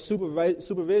management or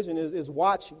supervision is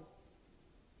watching?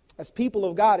 As people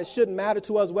of God, it shouldn't matter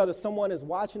to us whether someone is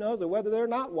watching us or whether they're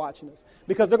not watching us,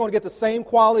 because they're going to get the same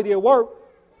quality of work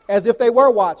as if they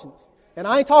were watching us. And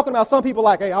I ain't talking about some people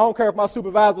like, hey, I don't care if my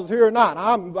supervisor's here or not.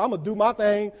 I'm going to do my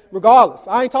thing regardless.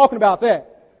 I ain't talking about that.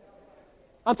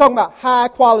 I'm talking about high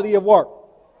quality of work.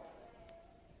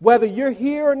 Whether you're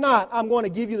here or not, I'm going to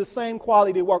give you the same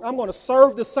quality of work. I'm going to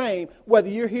serve the same whether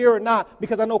you're here or not,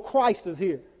 because I know Christ is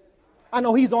here. I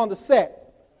know he's on the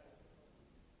set.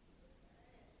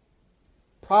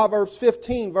 Proverbs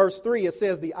 15, verse 3, it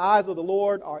says, the eyes of the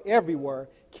Lord are everywhere,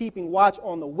 keeping watch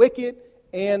on the wicked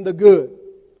and the good.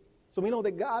 So we know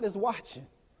that God is watching.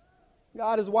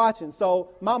 God is watching.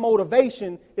 So my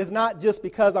motivation is not just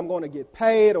because I'm going to get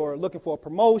paid or looking for a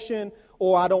promotion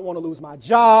or I don't want to lose my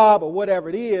job or whatever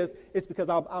it is. It's because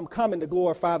I'm coming to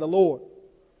glorify the Lord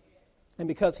and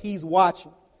because he's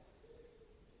watching.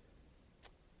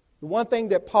 The one thing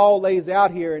that Paul lays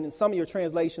out here, and in some of your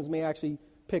translations may actually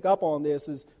pick up on this,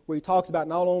 is where he talks about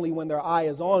not only when their eye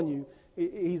is on you,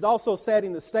 he's also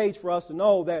setting the stage for us to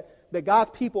know that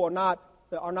God's people are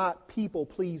not people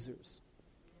pleasers.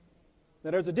 Now,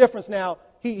 there's a difference now.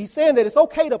 He's saying that it's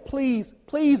okay to please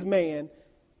man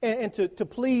and to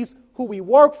please who we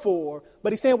work for,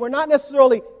 but he's saying we're not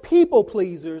necessarily people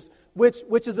pleasers,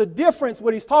 which is a difference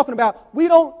what he's talking about. We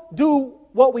don't do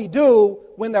what we do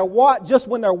when they're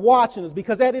watching us,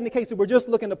 because that indicates that we're just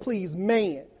looking to please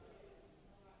man.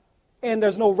 And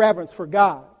there's no reverence for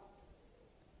God.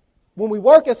 When we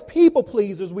work as people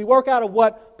pleasers, we work out of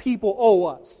what people owe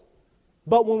us.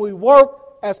 But when we work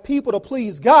as people to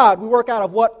please God, we work out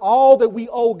of all that we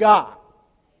owe God.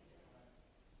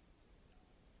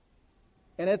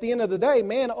 And at the end of the day,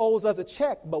 man owes us a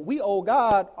check, but we owe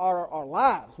God our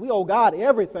lives. We owe God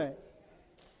everything.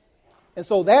 And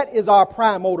so that is our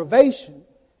prime motivation.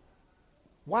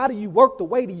 Why do you work the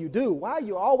way that you do? Why are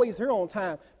you always here on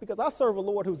time? Because I serve a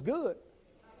Lord who's good.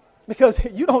 Because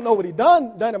you don't know what he's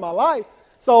done in my life.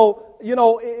 So,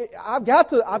 I've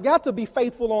got to be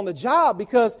faithful on the job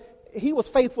because he was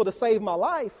faithful to save my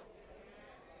life.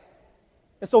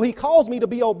 And so he calls me to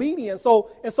be obedient.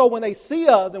 So when they see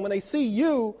us and when they see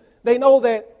you, they know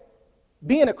that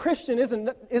being a Christian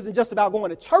isn't just about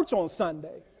going to church on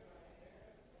Sunday.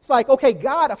 It's like, okay,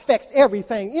 God affects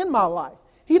everything in my life.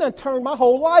 He done turned my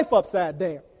whole life upside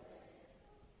down.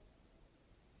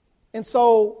 And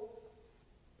so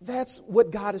that's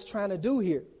what God is trying to do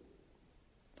here.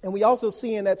 And we also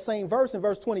see in that same verse, in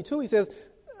verse 22, he says,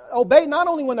 obey not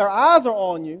only when their eyes are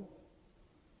on you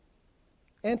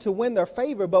and to win their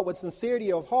favor, but with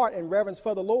sincerity of heart and reverence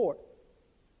for the Lord.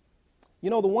 The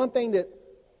one thing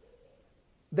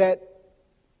that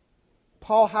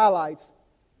Paul highlights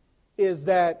is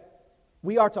that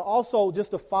we are to also just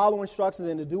to follow instructions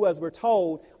and to do as we're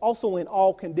told, also in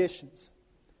all conditions.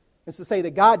 It's to say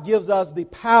that God gives us the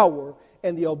power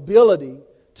and the ability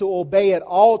to obey at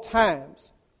all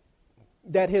times,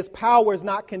 that his power is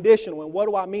not conditional. And what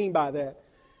do I mean by that?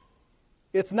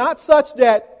 It's not such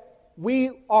that we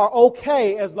are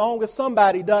okay as long as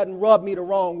somebody doesn't rub me the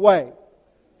wrong way.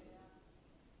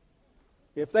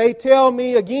 If they tell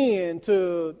me again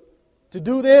to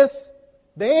do this,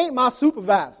 they ain't my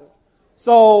supervisor.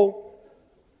 So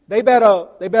they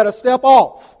better step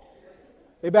off.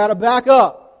 They better back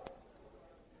up.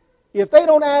 If they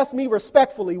don't ask me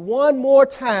respectfully one more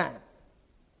time,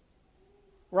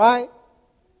 right?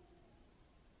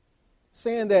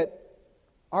 Saying that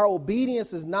our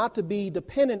obedience is not to be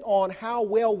dependent on how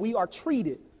well we are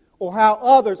treated or how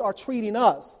others are treating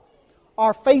us.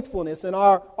 Our faithfulness and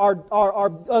our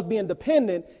us being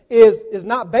dependent is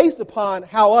not based upon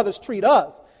how others treat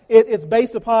us. It's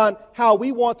based upon how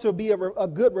we want to be a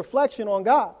good reflection on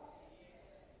God.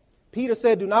 Peter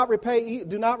said, do not repay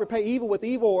evil with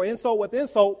evil or insult with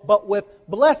insult, but with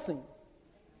blessing.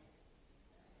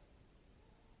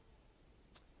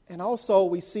 And also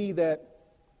we see that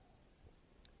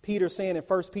Peter saying in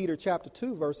 1 Peter chapter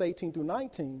 2, verse 18 through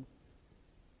 19,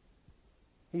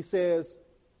 he says,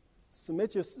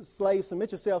 submit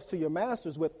yourselves to your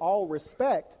masters with all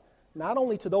respect, not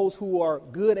only to those who are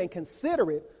good and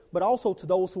considerate, but also to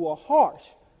those who are harsh.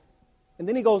 And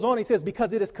then he goes on, he says,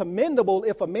 because it is commendable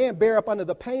if a man bear up under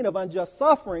the pain of unjust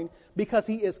suffering, because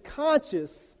he is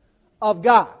conscious of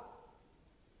God.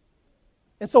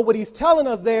 And so what he's telling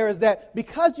us there is that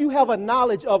because you have a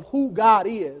knowledge of who God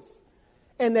is,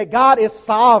 and that God is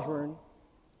sovereign,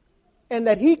 and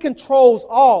that he controls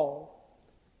all,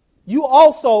 you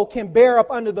also can bear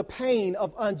up under the pain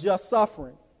of unjust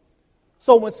suffering.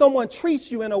 So when someone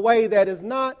treats you in a way that is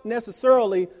not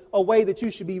necessarily a way that you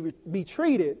should be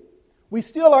treated, we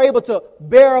still are able to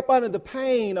bear up under the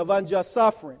pain of unjust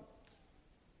suffering.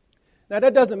 Now,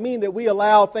 that doesn't mean that we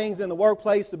allow things in the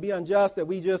workplace to be unjust, that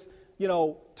we just,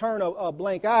 turn a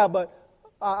blank eye. But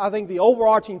I think the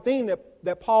overarching theme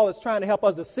that Paul is trying to help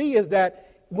us to see is that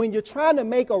when you're trying to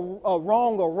make a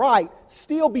wrong or right,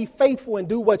 still be faithful and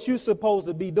do what you're supposed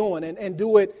to be doing and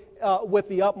do it with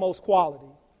the utmost quality.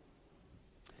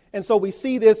 And so we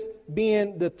see this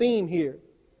being the theme here.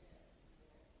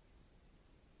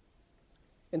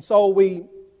 And so we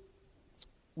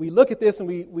look at this and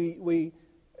we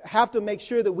have to make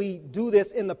sure that we do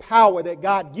this in the power that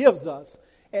God gives us.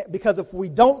 Because if we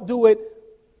don't do it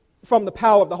from the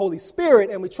power of the Holy Spirit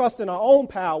and we trust in our own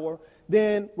power,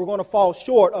 then we're going to fall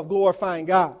short of glorifying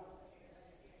God.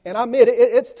 And I admit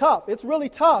it's tough. It's really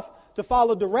tough to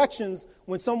follow directions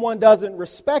when someone doesn't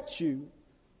respect you,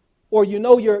 or you're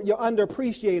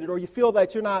underappreciated, or you feel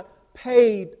that you're not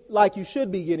paid like you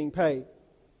should be getting paid.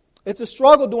 It's a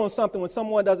struggle doing something when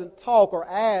someone doesn't talk or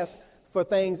ask for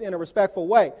things in a respectful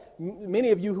way.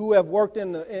 Many of you who have worked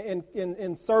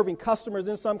in serving customers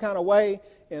in some kind of way,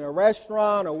 in a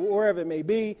restaurant or wherever it may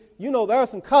be, there are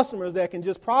some customers that can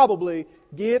just probably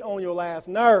get on your last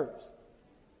nerves.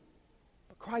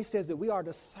 But Christ says that we are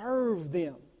to serve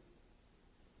them.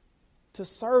 To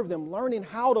serve them, learning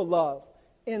how to love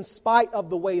in spite of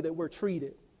the way that we're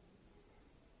treated.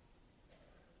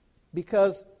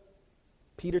 Because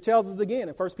Peter tells us again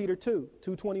in 1 Peter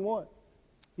 2:21.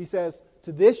 He says,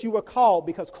 to this you were called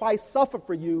because Christ suffered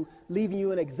for you, leaving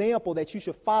you an example that you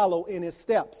should follow in his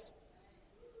steps.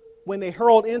 When they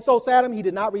hurled insults at him, he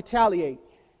did not retaliate.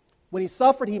 When he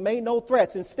suffered, he made no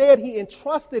threats. Instead, he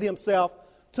entrusted himself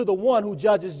to the one who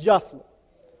judges justly.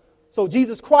 So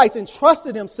Jesus Christ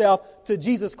entrusted himself to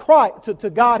Jesus Christ, to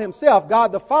God himself,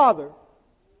 God the Father.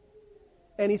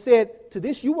 And he said, to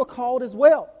this you were called as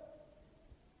well.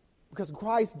 Because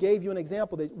Christ gave you an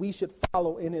example that we should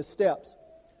follow in his steps.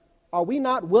 Are we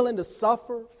not willing to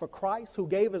suffer for Christ who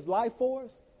gave his life for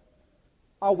us?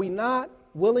 Are we not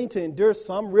willing to endure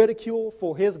some ridicule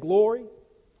for His glory,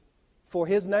 for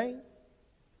His name?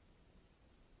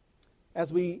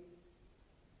 As we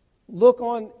look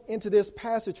on into this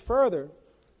passage further,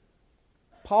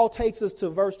 Paul takes us to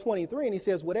verse 23, and he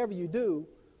says, whatever you do,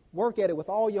 work at it with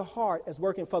all your heart as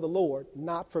working for the Lord,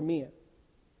 not for men.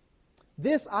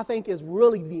 This, I think, is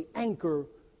really the anchor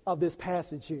of this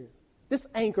passage here. This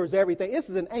anchors everything. This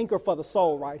is an anchor for the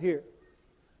soul right here.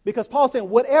 Because Paul's saying,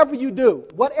 whatever you do,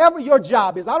 whatever your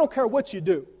job is, I don't care what you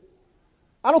do.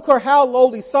 I don't care how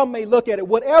lowly some may look at it.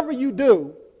 Whatever you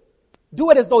do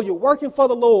it as though you're working for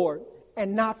the Lord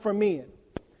and not for men.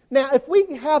 Now, if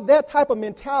we have that type of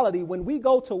mentality when we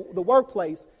go to the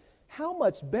workplace, how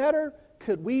much better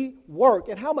could we work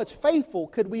and how much faithful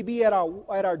could we be at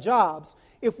our jobs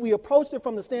if we approached it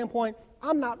from the standpoint,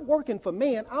 I'm not working for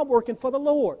man, I'm working for the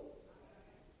Lord.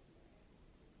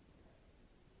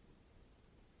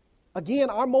 Again,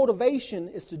 our motivation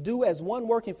is to do as one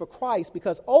working for Christ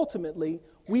because ultimately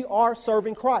we are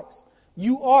serving Christ.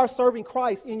 You are serving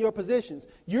Christ in your positions.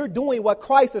 You're doing what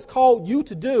Christ has called you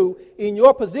to do in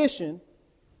your position,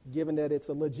 given that it's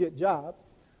a legit job.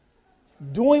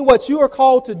 Doing what you are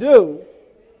called to do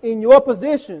in your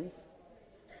positions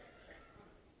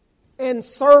and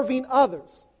serving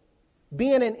others,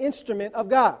 being an instrument of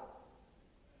God.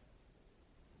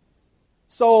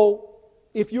 So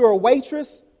if you're a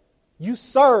waitress, you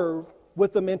serve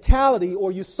with the mentality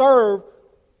or you serve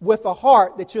with a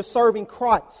heart that you're serving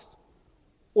Christ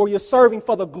or you're serving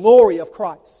for the glory of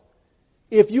Christ.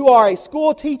 If you are a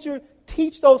school teacher,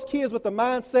 teach those kids with the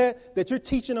mindset that you're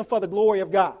teaching them for the glory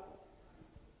of God.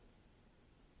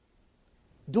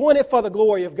 Doing it for the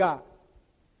glory of God.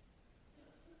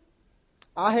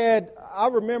 I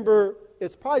remember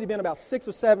it's probably been about 6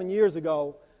 or 7 years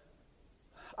ago.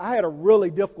 I had a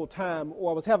really difficult time,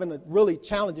 or I was having a really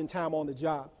challenging time on the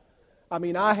job. I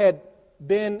mean, I had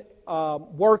been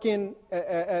working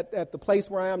at the place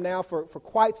where I am now for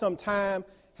quite some time,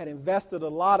 had invested a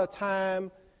lot of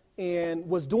time, and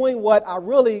was doing what I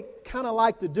really kind of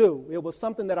like to do. It was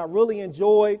something that I really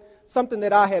enjoyed, something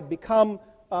that I had become,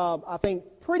 I think,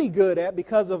 pretty good at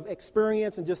because of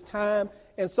experience and just time.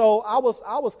 And so I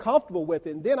was comfortable with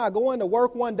it. And then I go into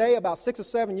work one day about 6 or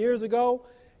 7 years ago,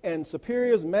 and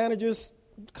superiors and managers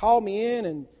called me in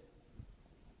and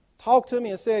talked to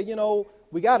me and said,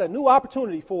 we got a new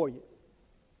opportunity for you.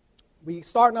 We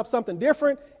starting up something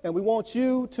different, and we want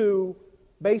you to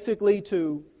basically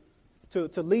to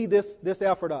lead this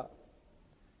effort up.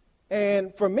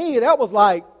 And for me, that was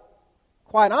like,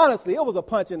 quite honestly, it was a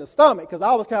punch in the stomach because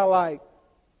I was kind of like,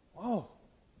 whoa.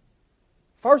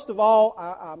 First of all,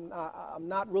 I'm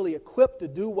not really equipped to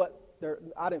do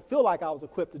I didn't feel like I was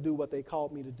equipped to do what they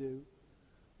called me to do.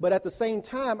 But at the same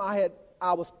time, I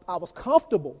was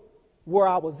comfortable where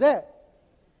I was at.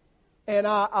 And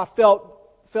I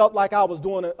felt like I was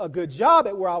doing a good job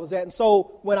at where I was at. And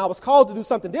so when I was called to do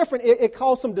something different, it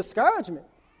caused some discouragement.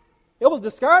 It was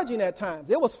discouraging at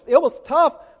times. It was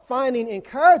tough finding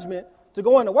encouragement to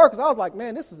go into work because I was like,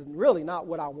 man, this is really not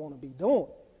what I want to be doing.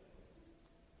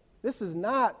 This is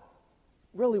not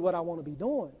really what I want to be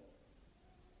doing.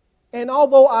 And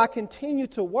although I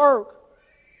continued to work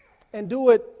and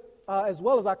do it as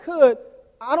well as I could,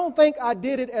 I don't think I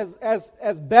did it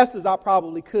as best as I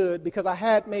probably could because I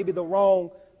had maybe the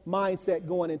wrong mindset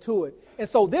going into it. And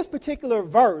so this particular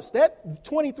verse, that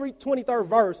 23rd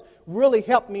verse, really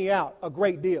helped me out a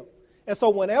great deal. And so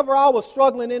whenever I was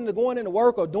struggling into going into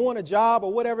work or doing a job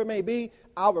or whatever it may be,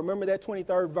 I'll remember that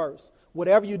 23rd verse.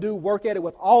 Whatever you do, work at it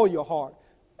with all your heart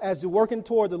as you're working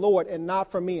toward the Lord and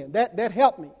not for men. That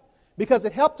helped me. Because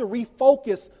it helped to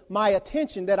refocus my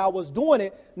attention that I was doing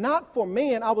it not for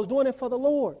man, I was doing it for the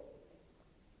Lord.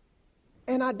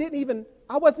 And I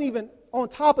wasn't even on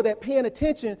top of that paying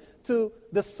attention to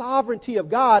the sovereignty of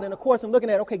God. And of course I'm looking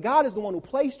at, okay, God is the one who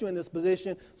placed you in this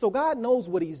position, so God knows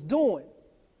what He's doing.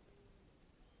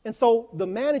 And so the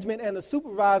management and the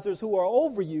supervisors who are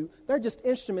over you, they're just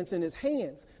instruments in His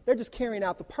hands. They're just carrying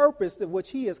out the purpose of which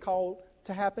He has called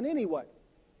to happen anyway.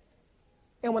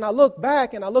 And when I look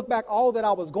back all that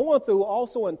I was going through,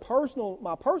 also in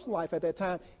my personal life at that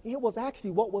time, it was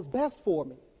actually what was best for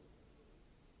me.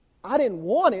 I didn't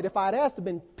want it. If I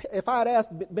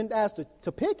had been asked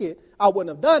to pick it, I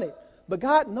wouldn't have done it. But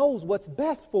God knows what's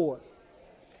best for us.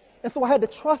 And so I had to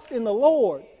trust in the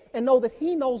Lord and know that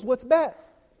He knows what's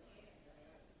best.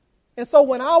 And so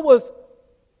when I was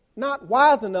not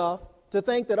wise enough to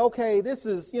think that, okay, this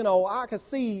is, I could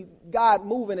see God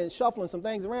moving and shuffling some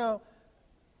things around,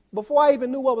 before I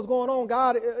even knew what was going on,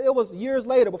 God, it was years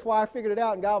later before I figured it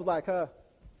out, and God was like,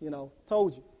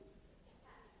 told you.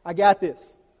 I got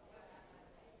this.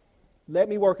 Let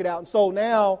me work it out. And so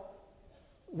now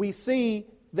we see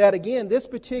that, again, this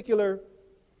particular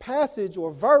passage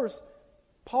or verse,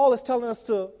 Paul is telling us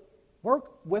to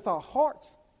work with our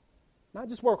hearts. Not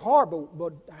just work hard,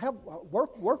 but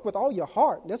work with all your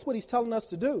heart. That's what he's telling us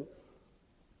to do.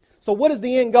 So what is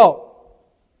the end goal?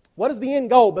 What is the end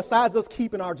goal besides us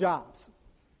keeping our jobs?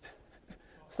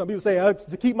 Some people say,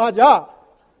 to keep my job.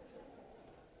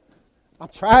 I'm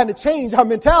trying to change our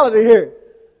mentality here.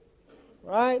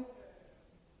 Right?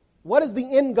 What is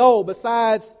the end goal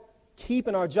besides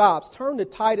keeping our jobs? Turn to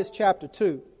Titus chapter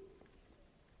 2.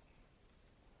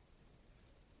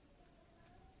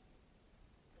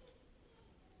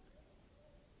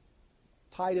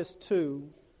 Titus 2,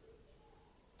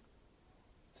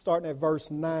 starting at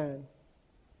verse 9.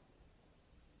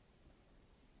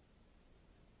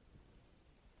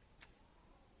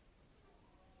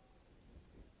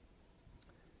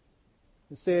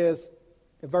 It says,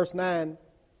 in verse 9,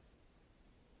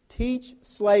 teach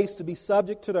slaves to be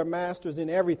subject to their masters in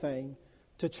everything,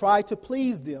 to try to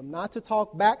please them, not to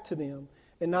talk back to them,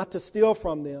 and not to steal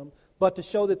from them, but to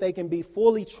show that they can be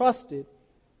fully trusted.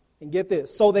 And get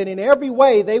this, so that in every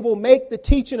way they will make the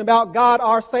teaching about God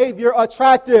our Savior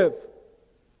attractive.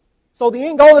 So the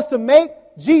end goal is to make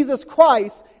Jesus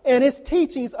Christ and His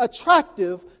teachings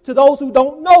attractive to those who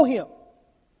don't know Him.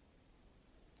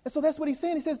 And so that's what he's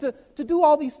saying. He says to do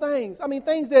all these things. I mean,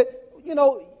 things that,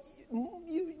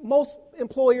 most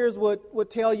employers would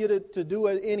tell you to do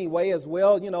it anyway as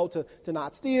well, to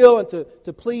not steal and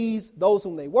to please those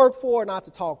whom they work for, not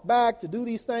to talk back, to do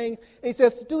these things. And he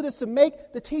says to do this to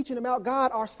make the teaching about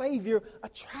God, our Savior,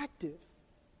 attractive.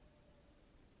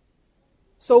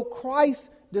 So Christ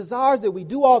desires that we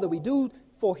do all that we do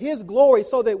for His glory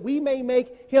so that we may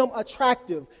make Him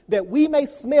attractive, that we may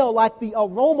smell like the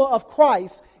aroma of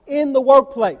Christ in the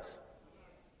workplace.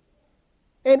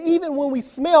 And even when we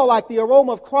smell like the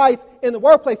aroma of Christ in the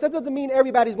workplace, that doesn't mean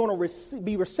everybody's going to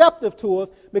be receptive to us,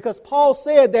 because Paul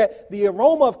said that the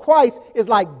aroma of Christ is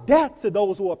like death to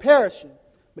those who are perishing.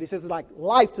 But he says it's like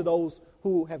life to those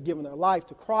who have given their life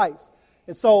to Christ.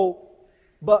 And so,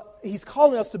 but he's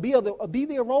calling us to be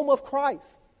the aroma of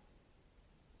Christ.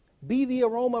 Be the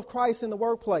aroma of Christ in the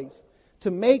workplace, to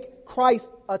make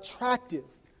Christ attractive.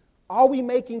 Are we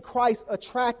making Christ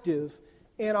attractive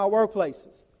in our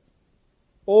workplaces?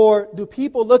 Or do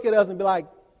people look at us and be like,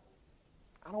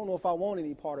 I don't know if I want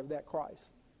any part of that Christ.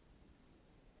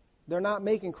 They're not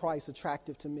making Christ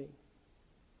attractive to me.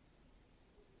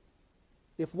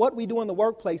 If what we do in the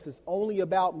workplace is only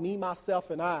about me,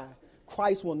 myself, and I,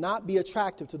 Christ will not be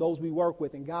attractive to those we work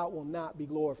with, and God will not be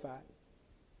glorified.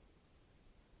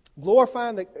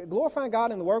 Glorifying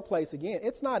God in the workplace, again,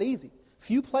 it's not easy.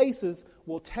 Few places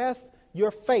will test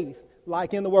your faith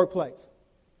like in the workplace.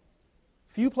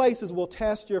 Few places will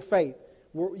test your faith.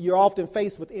 You're often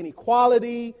faced with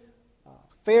inequality,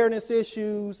 fairness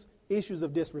issues, issues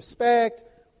of disrespect,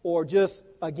 or just,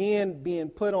 again, being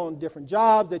put on different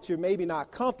jobs that you're maybe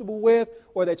not comfortable with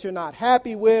or that you're not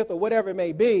happy with or whatever it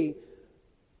may be.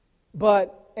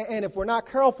 And if we're not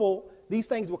careful, these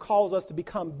things will cause us to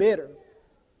become bitter.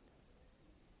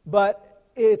 But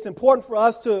it's important for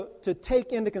us to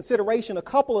take into consideration a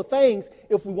couple of things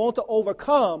if we want to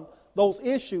overcome those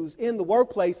issues in the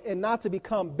workplace and not to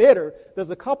become bitter. There's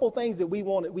a couple things that we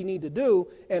need to do,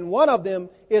 and one of them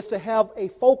is to have a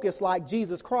focus like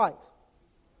Jesus Christ.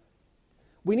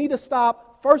 We need to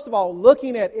stop, first of all,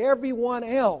 looking at everyone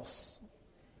else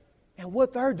and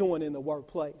what they're doing in the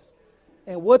workplace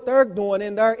and what they're doing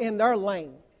in their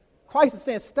lane. Christ is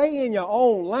saying, stay in your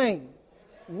own lane.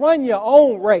 Run your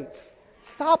own race.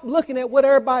 Stop looking at what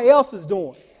everybody else is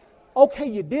doing. Okay,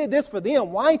 you did this for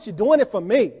them. Why ain't you doing it for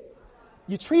me?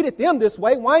 You treated them this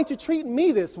way. Why ain't you treating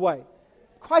me this way?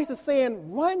 Christ is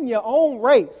saying, run your own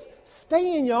race.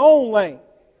 Stay in your own lane.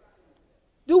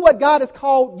 Do what God has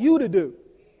called you to do.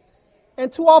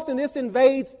 And too often this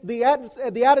invades the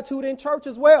attitude in church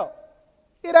as well.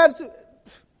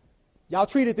 Y'all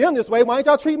treated them this way. Why ain't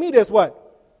y'all treat me this way?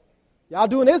 Y'all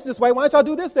doing this way. Why ain't y'all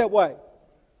do this that way?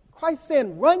 Christ is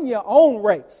saying, run your own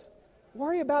race.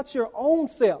 Worry about your own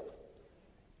self.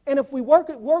 And if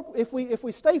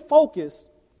we stay focused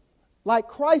like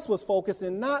Christ was focused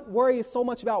and not worry so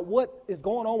much about what is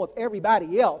going on with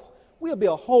everybody else, we'll be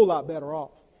a whole lot better off.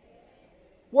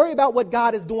 Worry about what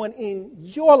God is doing in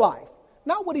your life,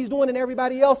 not what He's doing in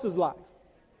everybody else's life.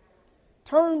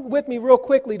 Turn with me real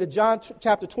quickly to John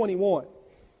chapter 21.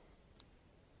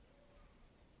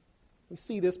 We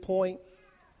see this point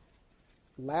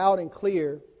loud and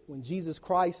clear when Jesus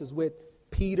Christ is with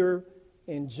Peter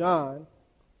and John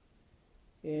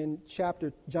in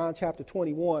John chapter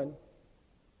 21.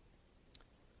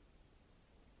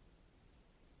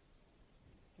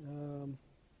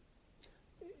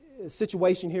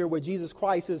 situation here where Jesus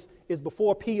Christ is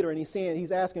before Peter, and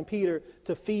he's asking Peter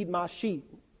to feed my sheep,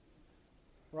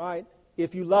 right?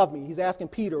 If you love me. He's asking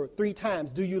Peter 3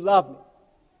 times, do you love me?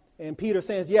 And Peter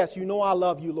says, yes, you know I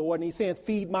love you, Lord. And he's saying,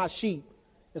 feed my sheep.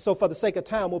 And so for the sake of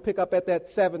time, we'll pick up at that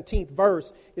 17th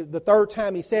verse. The third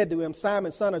time he said to him,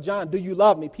 Simon, son of John, do you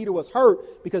love me? Peter was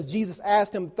hurt because Jesus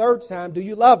asked him the third time, do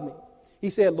you love me? He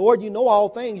said, Lord, you know all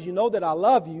things. You know that I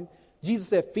love you. Jesus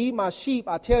said, feed my sheep.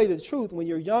 I tell you the truth. When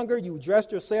you're younger, you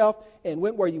dressed yourself and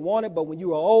went where you wanted. But when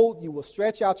you are old, you will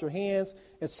stretch out your hands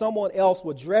and someone else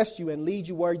will dress you and lead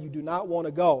you where you do not want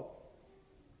to go.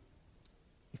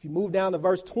 If you move down to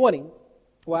verse 20,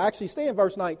 well, actually stay in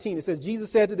verse 19. It says,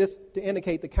 Jesus said to this to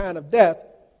indicate the kind of death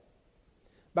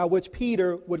by which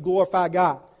Peter would glorify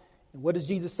God. And what does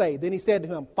Jesus say? Then he said to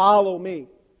him, follow me.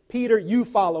 Peter, you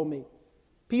follow me.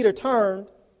 Peter turned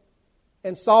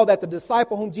and saw that the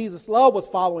disciple whom Jesus loved was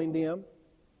following them.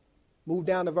 Move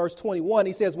down to verse 21.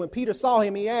 He says, when Peter saw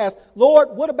him, he asked, Lord,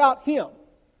 what about him?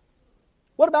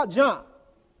 What about John?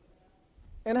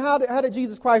 And how did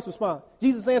Jesus Christ respond?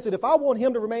 Jesus answered, if I want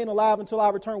him to remain alive until I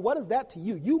return, what is that to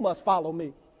you? You must follow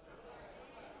me.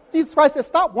 Jesus Christ said,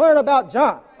 stop worrying about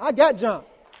John. I got John.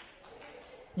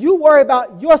 You worry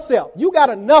about yourself. You got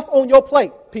enough on your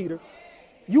plate, Peter.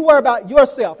 You worry about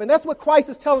yourself. And that's what Christ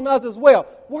is telling us as well.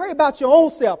 Worry about your own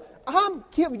self. I'm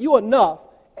giving you enough,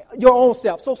 your own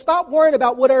self. So stop worrying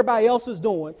about what everybody else is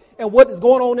doing and what is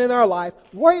going on in their life.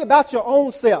 Worry about your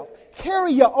own self.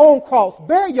 Carry your own cross.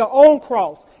 Bear your own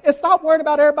cross. And stop worrying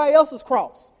about everybody else's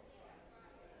cross.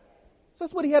 So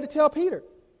that's what he had to tell Peter.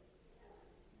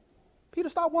 Peter,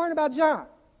 stop worrying about John.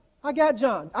 I got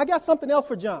John. I got something else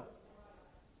for John.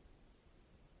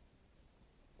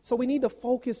 So we need to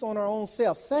focus on our own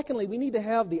self. Secondly, we need to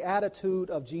have the attitude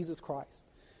of Jesus Christ.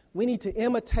 We need to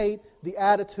imitate the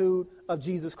attitude of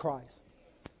Jesus Christ.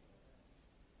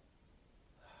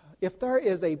 If there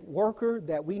is a worker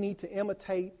that we need to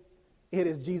imitate, it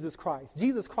is Jesus Christ.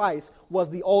 Jesus Christ was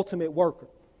the ultimate worker.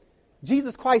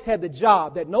 Jesus Christ had the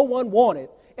job that no one wanted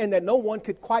and that no one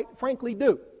could quite frankly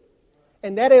do.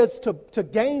 And that is to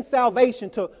gain salvation,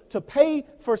 to pay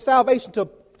for salvation,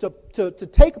 to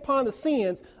take upon the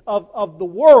sins of the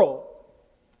world.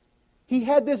 He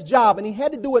had this job and he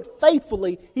had to do it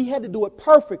faithfully. He had to do it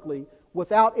perfectly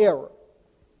without error.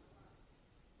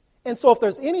 And so if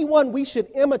there's anyone we should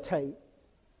imitate,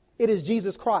 it is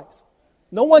Jesus Christ.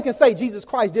 No one can say Jesus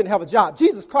Christ didn't have a job.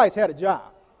 Jesus Christ had a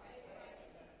job.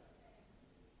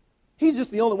 He's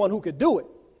just the only one who could do it.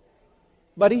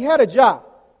 But he had a job.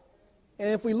 And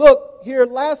if we look here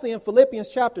lastly in Philippians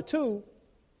chapter 2,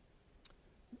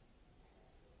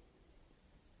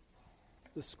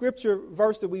 the scripture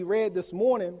verse that we read this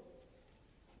morning,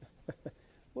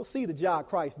 we'll see the job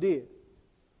Christ did.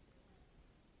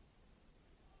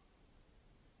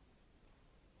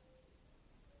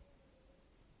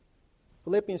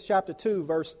 Philippians chapter 2,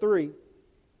 verse 3.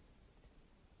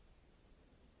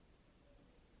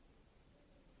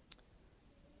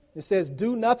 It says,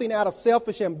 do nothing out of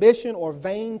selfish ambition or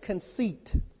vain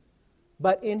conceit,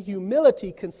 but in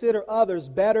humility consider others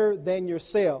better than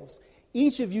yourselves.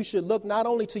 Each of you should look not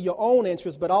only to your own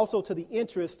interest, but also to the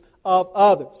interest of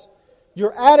others.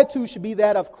 Your attitude should be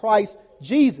that of Christ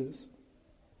Jesus,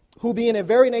 who being in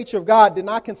very nature of God, did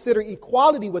not consider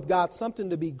equality with God something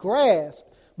to be grasped,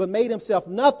 but made himself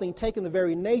nothing, taking the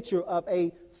very nature of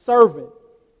a servant,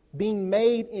 being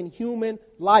made in human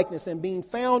likeness, and being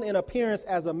found in appearance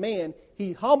as a man,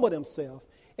 he humbled himself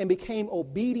and became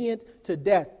obedient to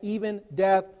death, even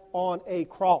death on a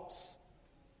cross.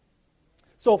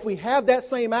 So if we have that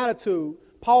same attitude,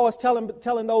 Paul is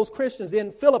telling those Christians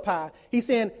in Philippi, he's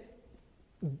saying,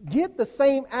 get the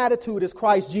same attitude as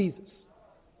Christ Jesus.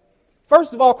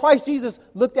 First of all, Christ Jesus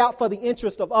looked out for the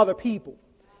interest of other people.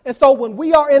 And so when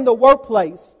we are in the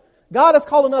workplace, God is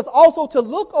calling us also to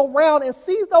look around and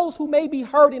see those who may be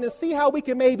hurting and see how we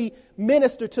can maybe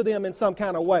minister to them in some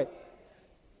kind of way.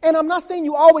 And I'm not saying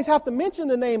you always have to mention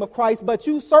the name of Christ, but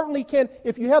you certainly can,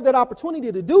 if you have that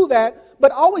opportunity to do that,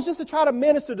 but always just to try to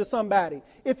minister to somebody.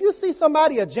 If you see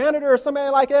somebody, a janitor or somebody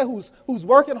like that who's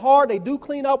working hard, they do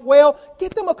clean up well,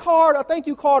 get them a card, a thank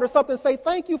you card or something, say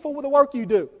thank you for the work you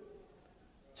do.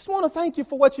 Just want to thank you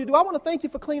for what you do. I want to thank you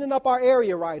for cleaning up our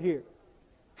area right here.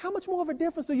 How much more of a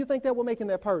difference do you think that will make in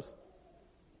that person?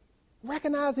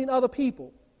 Recognizing other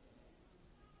people.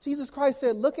 Jesus Christ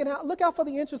said, look out for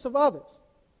the interests of others.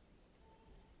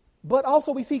 But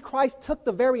also we see Christ took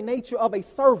the very nature of a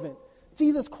servant.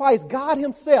 Jesus Christ, God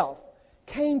himself,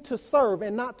 came to serve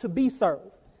and not to be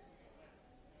served.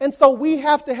 And so we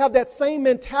have to have that same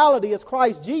mentality as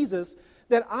Christ Jesus,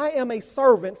 that I am a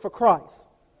servant for Christ.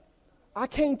 I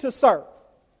came to serve.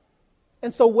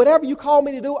 And so whatever you call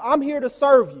me to do, I'm here to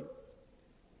serve you.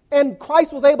 And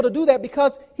Christ was able to do that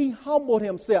because he humbled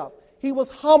himself. He was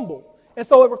humble. And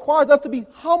so it requires us to be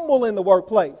humble in the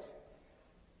workplace.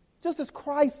 Just as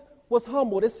Christ was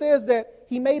humbled, it says that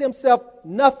he made himself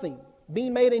nothing,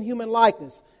 being made in human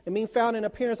likeness, and being found in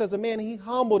appearance as a man, he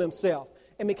humbled himself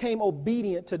and became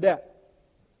obedient to death.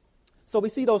 So we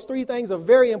see those three things are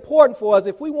very important for us.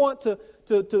 If we want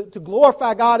to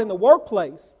glorify God in the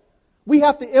workplace, we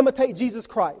have to imitate Jesus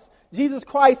Christ. Jesus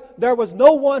Christ, there was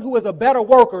no one who was a better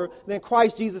worker than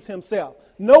Christ Jesus himself.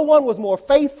 No one was more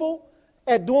faithful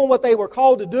at doing what they were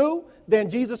called to do than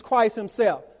Jesus Christ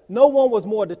himself. No one was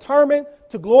more determined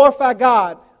to glorify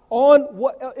God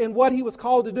in what he was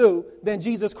called to do than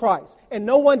Jesus Christ. And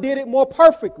no one did it more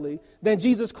perfectly than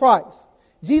Jesus Christ.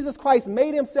 Jesus Christ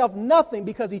made himself nothing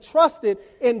because he trusted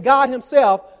in God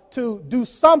himself to do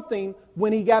something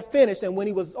when he got finished and when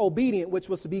he was obedient, which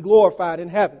was to be glorified in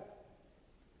heaven.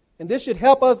 And this should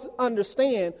help us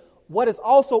understand what is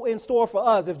also in store for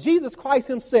us. If Jesus Christ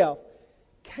himself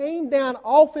came down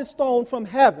off his throne from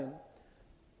heaven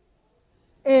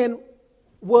and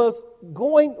was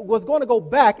going to go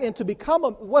back and to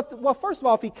become first of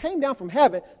all, if he came down from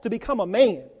heaven to become a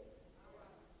man,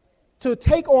 to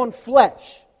take on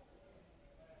flesh,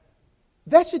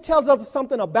 that should tell us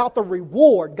something about the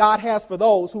reward God has for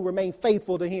those who remain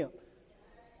faithful to him.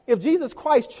 If Jesus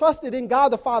Christ trusted in God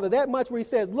the Father that much where he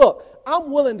says, look,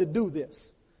 I'm willing to do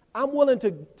this. I'm willing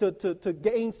to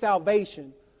gain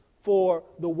salvation for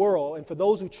the world and for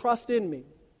those who trust in me,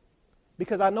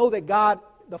 because I know that God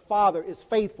the Father is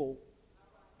faithful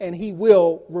and he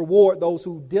will reward those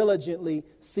who diligently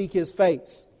seek his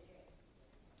face.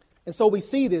 And so we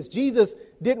see this. Jesus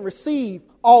didn't receive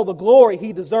all the glory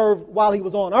he deserved while he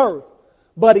was on earth,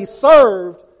 but he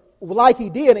served like he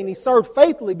did, and he served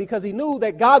faithfully because he knew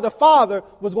that God the Father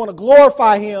was going to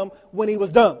glorify him when he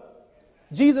was done.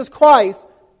 Jesus Christ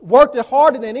worked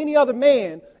harder than any other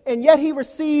man, and yet he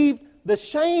received the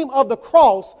shame of the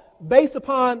cross based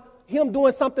upon him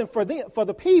doing something for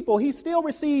the people. He still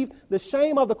received the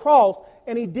shame of the cross,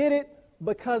 and he did it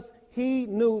because he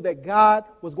knew that God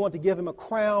was going to give him a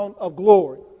crown of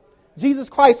glory. Jesus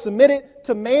Christ submitted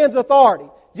to man's authority.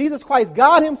 Jesus Christ,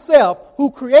 God himself,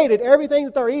 who created everything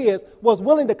that there is, was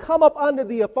willing to come up under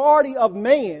the authority of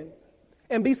man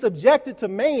and be subjected to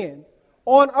man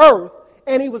on earth.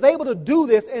 And he was able to do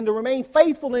this and to remain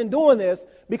faithful in doing this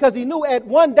because he knew at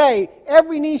one day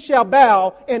every knee shall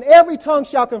bow and every tongue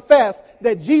shall confess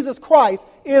that Jesus Christ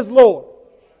is Lord.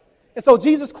 And so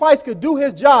Jesus Christ could do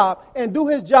his job and do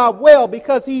his job well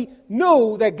because he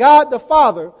knew that God the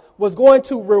Father was going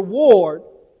to reward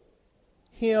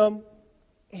him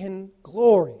in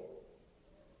glory.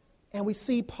 And we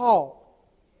see Paul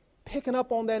picking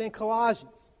up on that in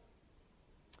Colossians.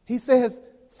 He says,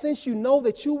 since you know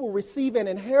that you will receive an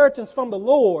inheritance from the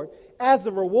Lord as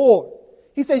a reward.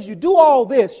 He says you do all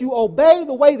this, you obey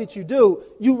the way that you do,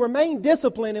 you remain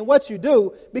disciplined in what you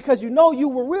do because you know you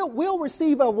will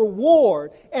receive a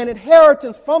reward, an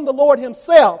inheritance from the Lord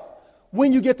himself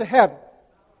when you get to heaven.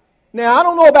 Now, I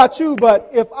don't know about you, but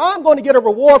if I'm going to get a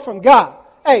reward from God,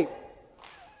 hey,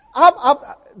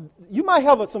 you might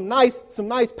have some nice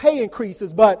pay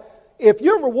increases, but if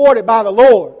you're rewarded by the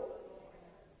Lord,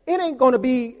 it ain't going to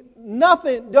be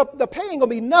nothing. The pay ain't going to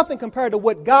be nothing compared to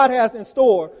what God has in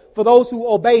store for those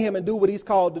who obey him and do what he's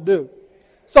called to do.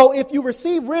 So if you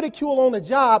receive ridicule on the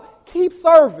job, keep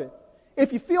serving.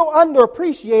 If you feel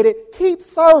underappreciated, keep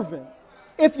serving.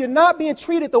 If you're not being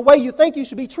treated the way you think you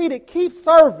should be treated, keep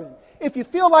serving. If you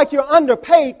feel like you're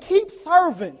underpaid, keep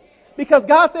serving. Because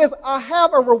God says, I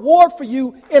have a reward for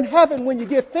you in heaven when you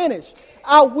get finished.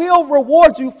 I will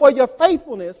reward you for your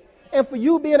faithfulness and for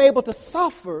you being able to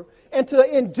suffer and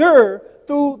to endure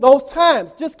through those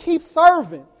times. Just keep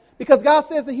serving. Because God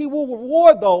says that he will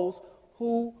reward those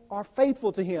who are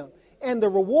faithful to him. And the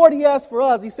reward he has for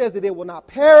us, he says that it will not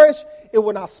perish, it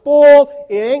will not spoil,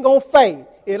 it ain't going to fade.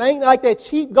 It ain't like that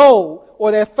cheap gold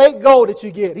or that fake gold that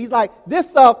you get. He's like, this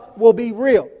stuff will be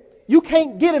real. You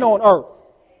can't get it on earth.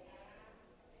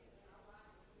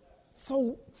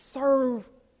 So serve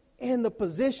in the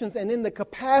positions and in the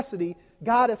capacity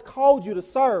God has called you to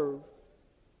serve.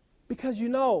 Because you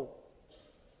know,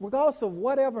 regardless of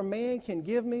whatever man can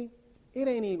give me, it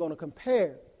ain't even going to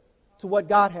compare to what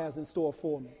God has in store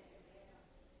for me.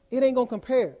 It ain't going to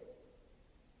compare.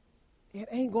 It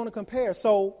ain't going to compare.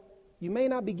 So you may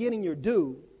not be getting your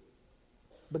due,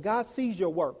 but God sees your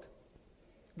work.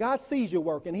 God sees your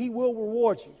work, and he will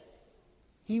reward you.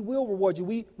 He will reward you.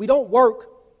 We don't work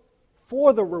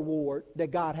for the reward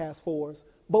that God has for us,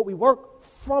 but we work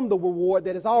from the reward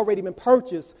that has already been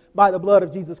purchased by the blood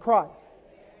of Jesus Christ.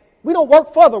 We don't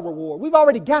work for the reward. We've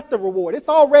already got the reward. It's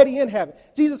already in heaven.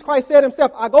 Jesus Christ said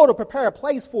himself, I go to prepare a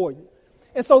place for you.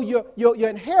 And so your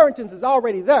inheritance is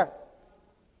already there.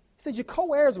 He said, you're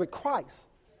co-heirs with Christ.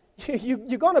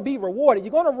 You're going to be rewarded.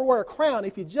 You're going to wear a crown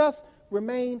if you just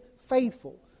remain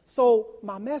faithful. So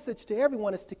my message to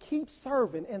everyone is to keep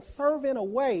serving and serve in a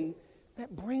way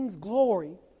that brings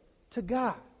glory to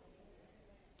God.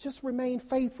 Just remain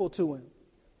faithful to him.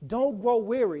 Don't grow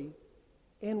weary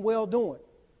in well-doing,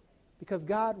 because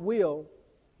God will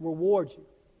reward you.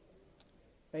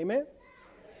 Amen?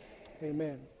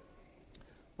 Amen.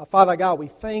 Father God, we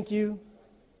thank you.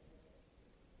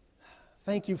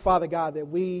 Thank you, Father God, that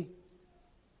we,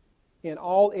 in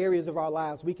all areas of our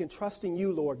lives, we can trust in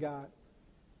you, Lord God.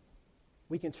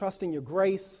 We can trust in your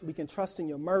grace. We can trust in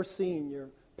your mercy and your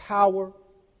power.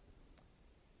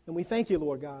 And we thank you,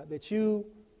 Lord God, that you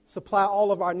supply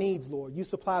all of our needs, Lord. You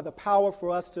supply the power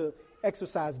for us to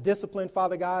exercise discipline,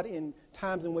 Father God, in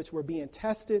times in which we're being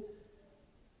tested.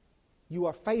 You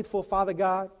are faithful, Father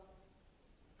God,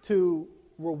 to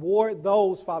reward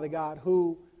those, Father God,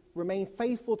 who remain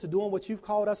faithful to doing what you've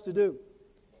called us to do.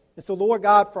 And so, Lord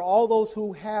God, for all those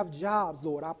who have jobs,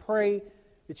 Lord, I pray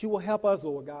that you will help us,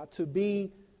 Lord God, to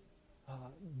be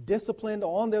disciplined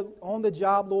on the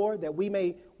job, Lord, that we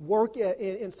may work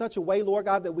in such a way, Lord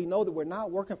God, that we know that we're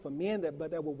not working for men,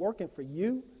 but that we're working for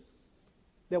you,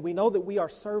 that we know that we are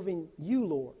serving you,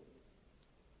 Lord.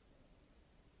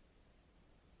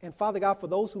 And Father God, for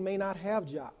those who may not have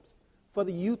jobs, for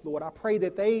the youth, Lord, I pray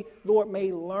that they, Lord,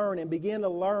 may learn and begin to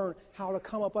learn how to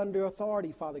come up under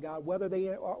authority, Father God, whether they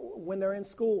are, when they're in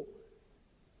school,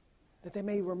 that they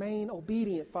may remain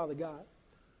obedient, Father God.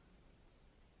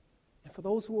 And for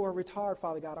those who are retired,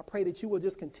 Father God, I pray that you will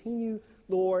just continue,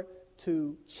 Lord,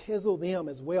 to chisel them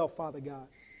as well, Father God,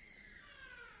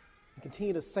 and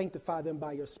continue to sanctify them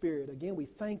by your Spirit. Again, we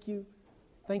thank you.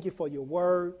 Thank you for your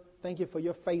word. Thank you for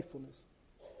your faithfulness.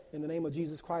 In the name of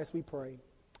Jesus Christ, we pray.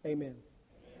 Amen.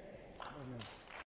 Amen.